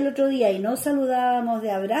las vi el otro día y no saludábamos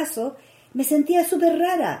de abrazo, me sentía súper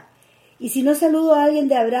rara. Y si no saludo a alguien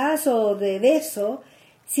de abrazo o de beso,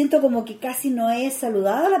 siento como que casi no he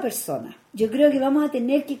saludado a la persona. Yo creo que vamos a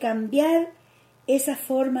tener que cambiar esa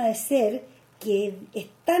forma de ser que es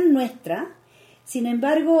tan nuestra. Sin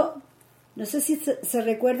embargo, no sé si se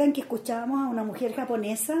recuerdan que escuchábamos a una mujer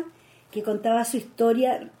japonesa que contaba su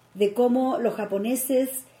historia de cómo los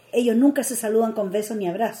japoneses, ellos nunca se saludan con besos ni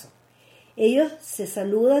abrazos. Ellos se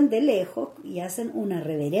saludan de lejos y hacen una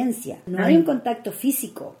reverencia. No hay un contacto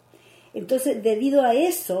físico. Entonces, debido a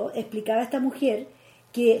eso, explicaba esta mujer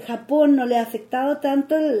que Japón no le ha afectado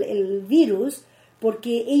tanto el virus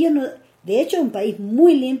porque ellos no... De hecho, es un país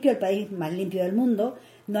muy limpio, el país más limpio del mundo.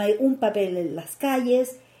 No hay un papel en las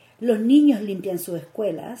calles. Los niños limpian sus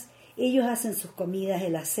escuelas. Ellos hacen sus comidas,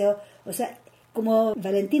 el aseo. O sea, como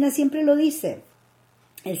Valentina siempre lo dice,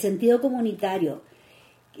 el sentido comunitario.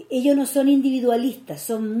 Ellos no son individualistas,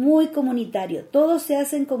 son muy comunitarios. Todo se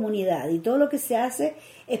hace en comunidad y todo lo que se hace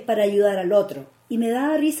es para ayudar al otro. Y me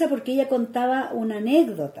daba risa porque ella contaba una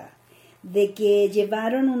anécdota de que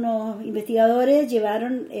unos investigadores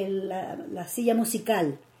llevaron la silla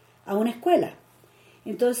musical a una escuela.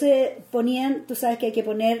 Entonces ponían, tú sabes que hay que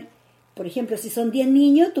poner, por ejemplo, si son 10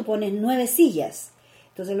 niños, tú pones 9 sillas.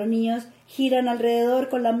 Entonces los niños giran alrededor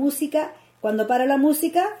con la música. Cuando para la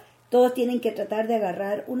música, todos tienen que tratar de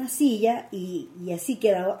agarrar una silla y así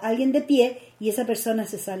queda alguien de pie y esa persona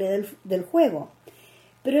se sale del juego.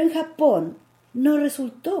 Pero en Japón no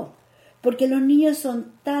resultó, porque los niños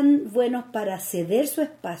son tan buenos para ceder su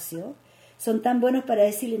espacio, son tan buenos para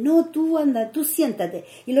decirle, no, tú anda, tú siéntate,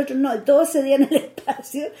 y el otro no, todos cedían el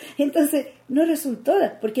espacio. Entonces no resultó,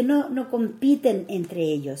 porque no compiten entre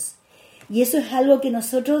ellos. Y eso es algo que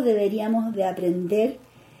nosotros deberíamos de aprender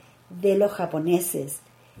de los japoneses,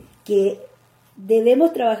 que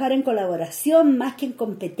debemos trabajar en colaboración más que en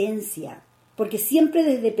competencia, porque siempre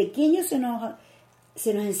desde pequeños se nos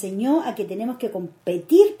enseñó a que tenemos que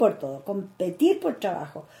competir por todo, competir por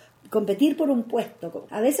trabajo, competir por un puesto,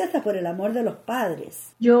 a veces hasta por el amor de los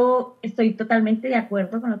padres. Yo estoy totalmente de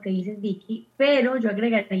acuerdo con lo que dices, Vicky, pero yo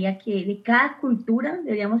agregaría que de cada cultura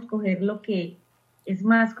deberíamos coger lo que es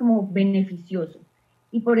más como beneficioso.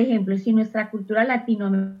 Y por ejemplo, si nuestra cultura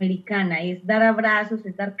latinoamericana es dar abrazos,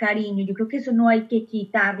 es dar cariño, yo creo que eso no hay que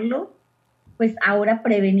quitarlo, pues ahora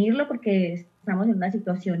prevenirlo porque estamos en una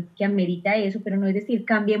situación que amerita eso, pero no es decir,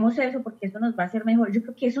 cambiemos eso porque eso nos va a hacer mejor. Yo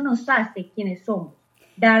creo que eso nos hace quienes somos.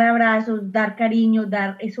 Dar abrazos, dar cariño,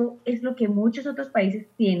 eso es lo que muchos otros países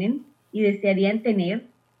tienen y desearían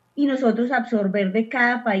tener, y nosotros absorber de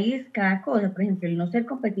cada país cada cosa. Por ejemplo, el no ser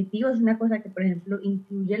competitivo es una cosa que, por ejemplo,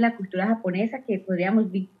 incluye la cultura japonesa, que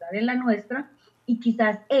podríamos vincular en la nuestra, y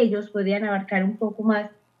quizás ellos podrían abarcar un poco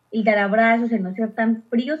más el dar abrazos, el no ser tan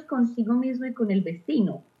fríos consigo mismo y con el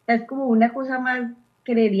vecino. O sea, es como una cosa más,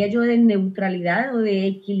 creería yo, de neutralidad o de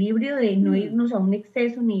equilibrio, de no irnos a un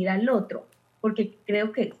exceso ni ir al otro, porque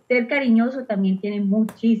creo que ser cariñoso también tiene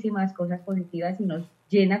muchísimas cosas positivas y nos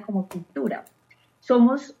llena como cultura.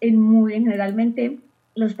 Somos generalmente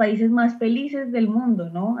los países más felices del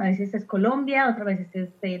mundo, ¿no? A veces es Colombia, otras veces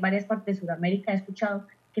es varias partes de Sudamérica, he escuchado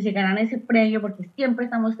que se ganan ese premio porque siempre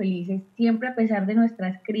estamos felices, siempre a pesar de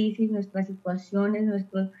nuestras crisis, nuestras situaciones,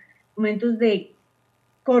 nuestros momentos de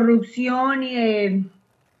corrupción y de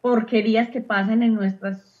porquerías que pasan en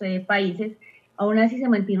nuestros países. aún así se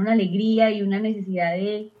mantiene una alegría y una necesidad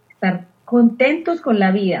de estar contentos con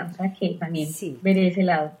la vida, o sea que también Sí. veré ese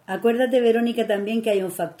lado. Acuérdate, Verónica, también que hay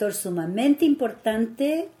un factor sumamente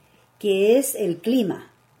importante que es el clima,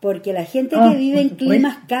 porque la gente que vive en por supuesto.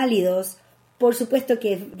 climas cálidos, por supuesto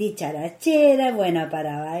que es dicharachera, buena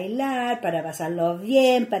para bailar, para pasarlo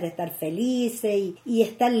bien, para estar felices y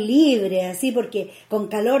estar libre, así, porque con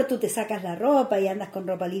calor tú te sacas la ropa y andas con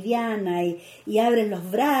ropa liviana y abres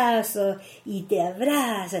los brazos y te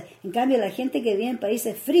abrazas. En cambio, la gente que vive en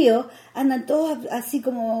países fríos andan todos así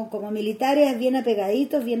como militares, bien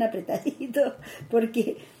apegaditos, bien apretaditos,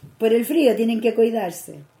 porque por el frío tienen que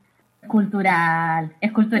cuidarse. Cultural,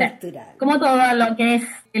 es cultural. Cultural. Como todo lo que es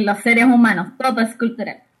los seres humanos, todo es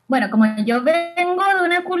cultural. Bueno, como yo vengo de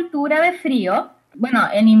una cultura de frío, bueno,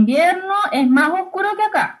 en invierno es más oscuro que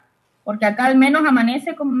acá, porque acá al menos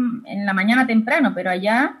amanece en la mañana temprano, pero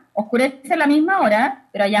allá oscurece a la misma hora,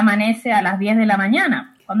 pero allá amanece a las 10 de la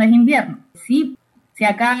mañana, cuando es invierno. Sí, si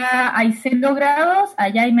acá hay 0 grados,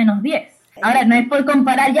 allá hay -10. Ahora, no es por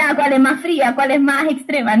comparar ya cuál es más fría, cuál es más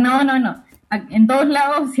extrema, no. En todos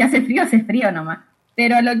lados, si hace frío nomás.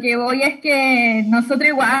 Pero a lo que voy es que nosotros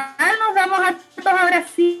igual nos damos a estos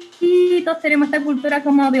abracitos, tenemos esta cultura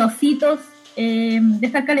como de ositos, de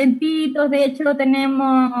estar calentitos. De hecho,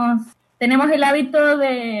 tenemos el hábito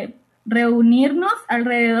de reunirnos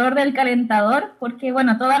alrededor del calentador, porque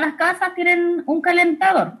bueno, todas las casas tienen un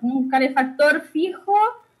calentador, un calefactor fijo.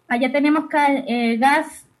 Allá tenemos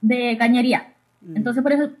gas de cañería. Entonces,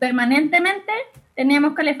 por eso permanentemente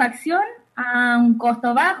tenemos calefacción a un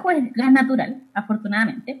costo bajo, es gas natural,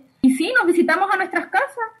 afortunadamente. Y sí, nos visitamos a nuestras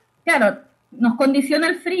casas. Claro, nos condiciona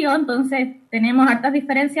el frío, entonces tenemos hartas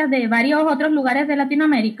diferencias de varios otros lugares de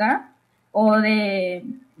Latinoamérica o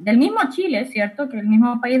del mismo Chile, ¿cierto? Que es el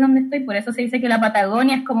mismo país donde estoy, por eso se dice que la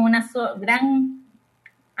Patagonia es como una gran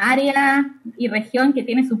área y región que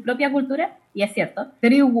tiene su propia cultura, y es cierto.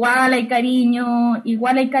 Pero igual hay cariño,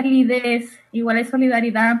 igual hay calidez, igual hay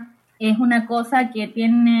solidaridad. Es una cosa que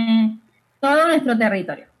tiene todo nuestro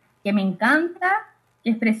territorio, que me encanta, que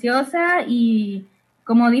es preciosa y,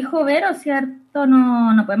 como dijo Vero, ¿cierto?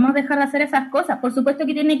 No podemos dejar de hacer esas cosas. Por supuesto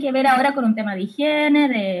que tiene que ver ahora con un tema de higiene,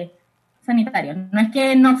 de sanitario. No es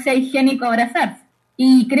que no sea higiénico abrazarse.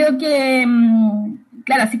 Y creo que,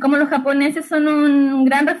 claro, así como los japoneses son un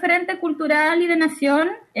gran referente cultural y de nación,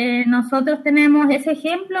 nosotros tenemos ese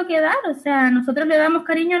ejemplo que dar. O sea, nosotros le damos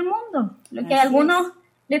cariño al mundo. Lo que a algunos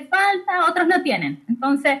les falta, otros no tienen.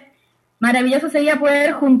 Entonces, maravilloso sería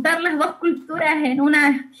poder juntar las dos culturas en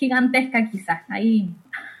una gigantesca quizás. Ahí.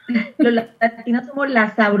 Los latinos somos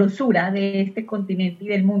la sabrosura de este continente y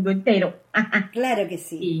del mundo entero. Claro que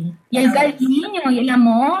sí. Sí. Y el cariño, y el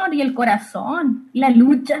amor, y el corazón, y la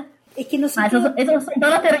lucha. Es que nosotros, esos son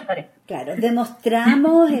todos los territorios. claro,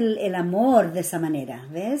 demostramos el amor de esa manera,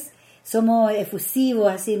 ¿ves? Somos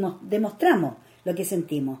efusivos, así, demostramos lo que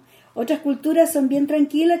sentimos. Otras culturas son bien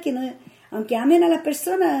tranquilas, que no, aunque amen a las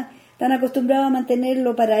personas, están acostumbrados a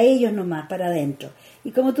mantenerlo para ellos nomás, para adentro.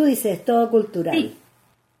 Y como tú dices, todo cultural.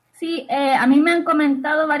 Sí, a mí me han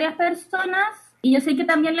comentado varias personas, y yo sé que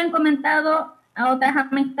también le han comentado a otras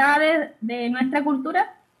amistades de nuestra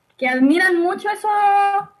cultura, que admiran mucho eso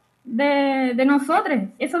de nosotros,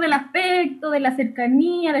 eso del afecto, de la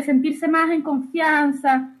cercanía, de sentirse más en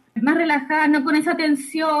confianza, más relajada, no con esa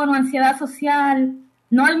tensión o ansiedad social,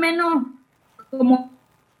 no al menos como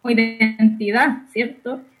identidad,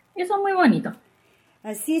 ¿cierto? Eso es muy bonito.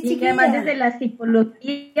 Así es, Y que chiquilla. además desde la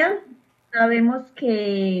psicología sabemos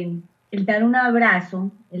que el dar un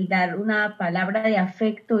abrazo, el dar una palabra de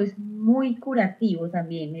afecto es muy curativo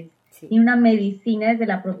también. Sí. Y una medicina desde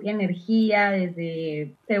la propia energía,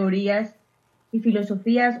 desde teorías y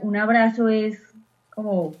filosofías. Un abrazo es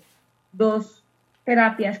como 2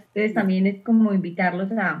 terapias. Entonces también es como invitarlos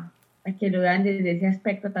a que lo vean desde ese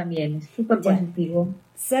aspecto también. Es súper Ya. positivo.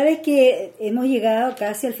 Sabes que hemos llegado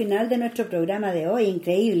casi al final de nuestro programa de hoy,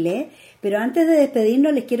 increíble, pero antes de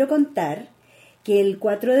despedirnos les quiero contar que el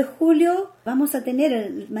 4 de julio vamos a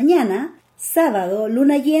tener mañana, sábado,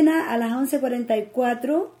 luna llena a las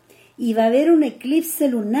 11:44 y va a haber un eclipse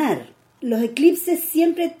lunar. Los eclipses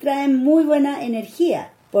siempre traen muy buena energía,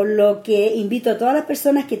 por lo que invito a todas las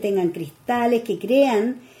personas que tengan cristales, que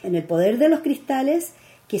crean en el poder de los cristales,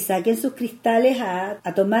 que saquen sus cristales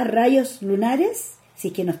a tomar rayos lunares, si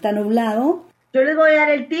es que no está nublado. Yo les voy a dar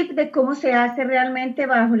el tip de cómo se hace realmente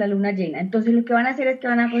bajo la luna llena. Entonces lo que van a hacer es que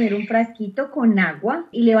van a coger un frasquito con agua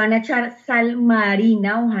y le van a echar sal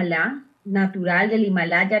marina, ojalá, natural del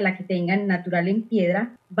Himalaya, la que tengan natural en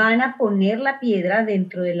piedra, van a poner la piedra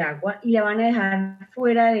dentro del agua y la van a dejar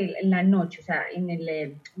fuera en la noche, o sea, en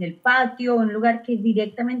el patio, en un lugar que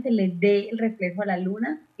directamente le dé el reflejo a la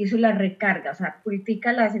luna, y eso la recarga, o sea,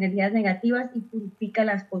 purifica las energías negativas y purifica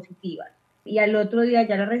las positivas. Y al otro día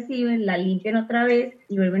ya la reciben, la limpian otra vez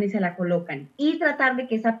y vuelven y se la colocan. Y tratar de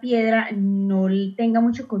que esa piedra no tenga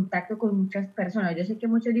mucho contacto con muchas personas. Yo sé que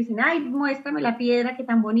muchos dicen, ay, muéstrame la piedra, qué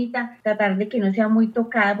tan bonita. Tratar de que no sea muy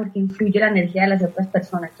tocada porque influye la energía de las otras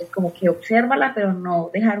personas. Es como que obsérvala, pero no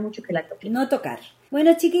dejar mucho que la toque. No tocar.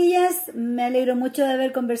 Bueno, chiquillas, me alegro mucho de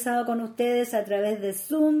haber conversado con ustedes a través de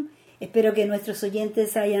Zoom. Espero que nuestros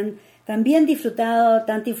oyentes hayan también disfrutado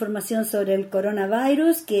tanta información sobre el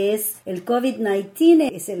coronavirus, que es el COVID-19,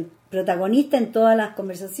 es el protagonista en todas las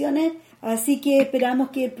conversaciones. Así que esperamos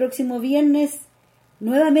que el próximo viernes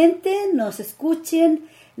nuevamente nos escuchen.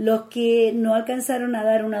 Los que no alcanzaron a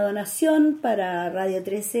dar una donación para Radio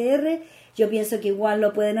 13R, yo pienso que igual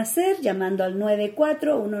lo pueden hacer llamando al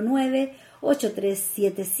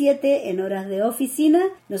 9419-8377 en horas de oficina.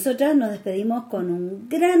 Nosotras nos despedimos con un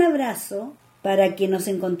gran abrazo para que nos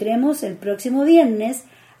encontremos el próximo viernes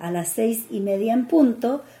a las 6:30 en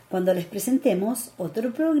punto, cuando les presentemos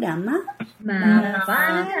otro programa.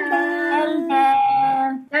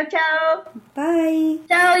 Chao, chao. Bye.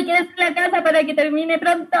 Chao, y quédense en la casa para que termine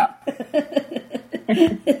pronto.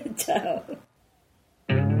 Chao.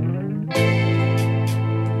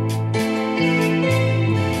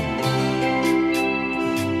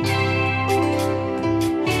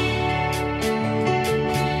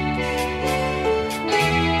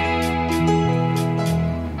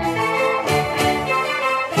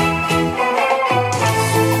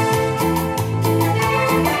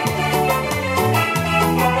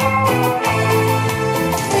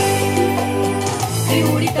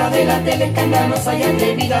 De la tele escandalosa y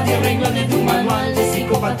atrevida, 10 renglones de un manual de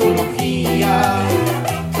psicopatología.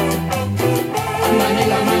 Andan en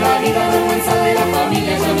la mala vida, vergüenza de la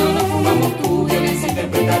familia, ya no nos fumamos tu violencia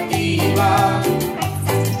interpretativa.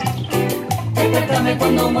 Despertame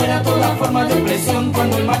cuando muera toda forma de opresión,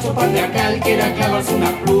 cuando el macho patriarcal quiera clavarse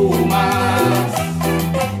unas plumas.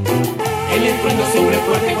 El estruendo siempre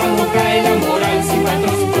fuerte cuando cae la moral, sin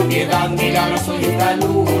patrón, sin propiedad, milagro soy esta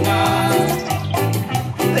luna.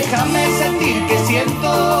 Déjame sentir que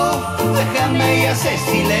siento, déjame y hacer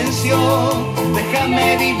silencio,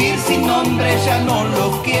 déjame vivir sin nombre, ya no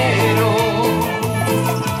lo quiero.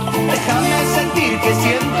 Déjame sentir que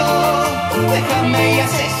siento, déjame y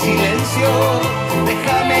hacer silencio,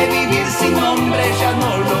 déjame vivir sin nombre, ya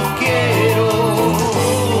no lo quiero.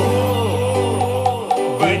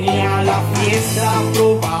 Venía a la fiesta,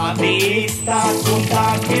 proba de esta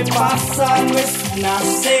tonta que pasa, no es una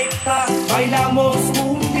secta, bailamos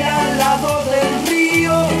al lado del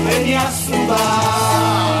río, ven a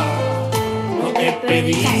sudar. No te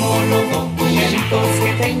pedimos los documentos,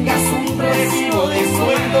 que tengas un recibo de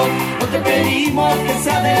sueldo. No te pedimos que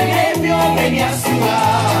sea del gremio, ven a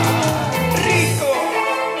sudar. ¡Rico!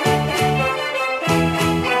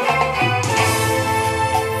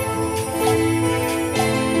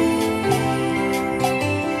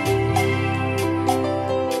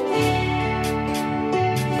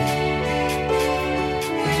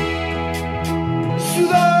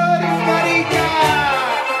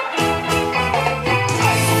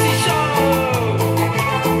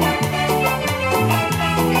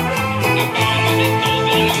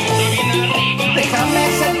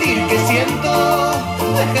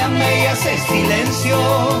 Déjame y hacer silencio,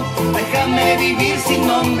 déjame vivir sin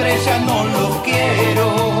nombre, ya no lo quiero.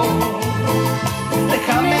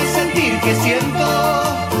 Déjame sentir que siento,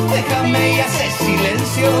 déjame y hacer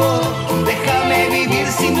silencio, déjame vivir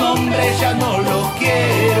sin nombre, ya no lo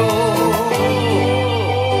quiero.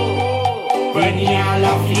 Venía a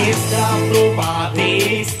la fiesta, proba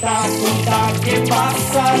de esta tonta que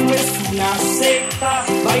pasa, no es una secta,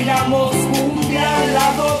 bailamos cumbia al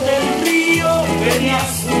lado del río, ven a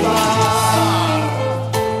sudar.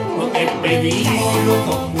 No te pedimos los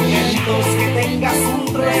documentos, que tengas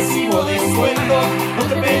un recibo de sueldo, no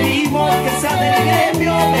te pedimos que sea del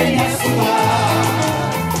gremio, ven a sudar.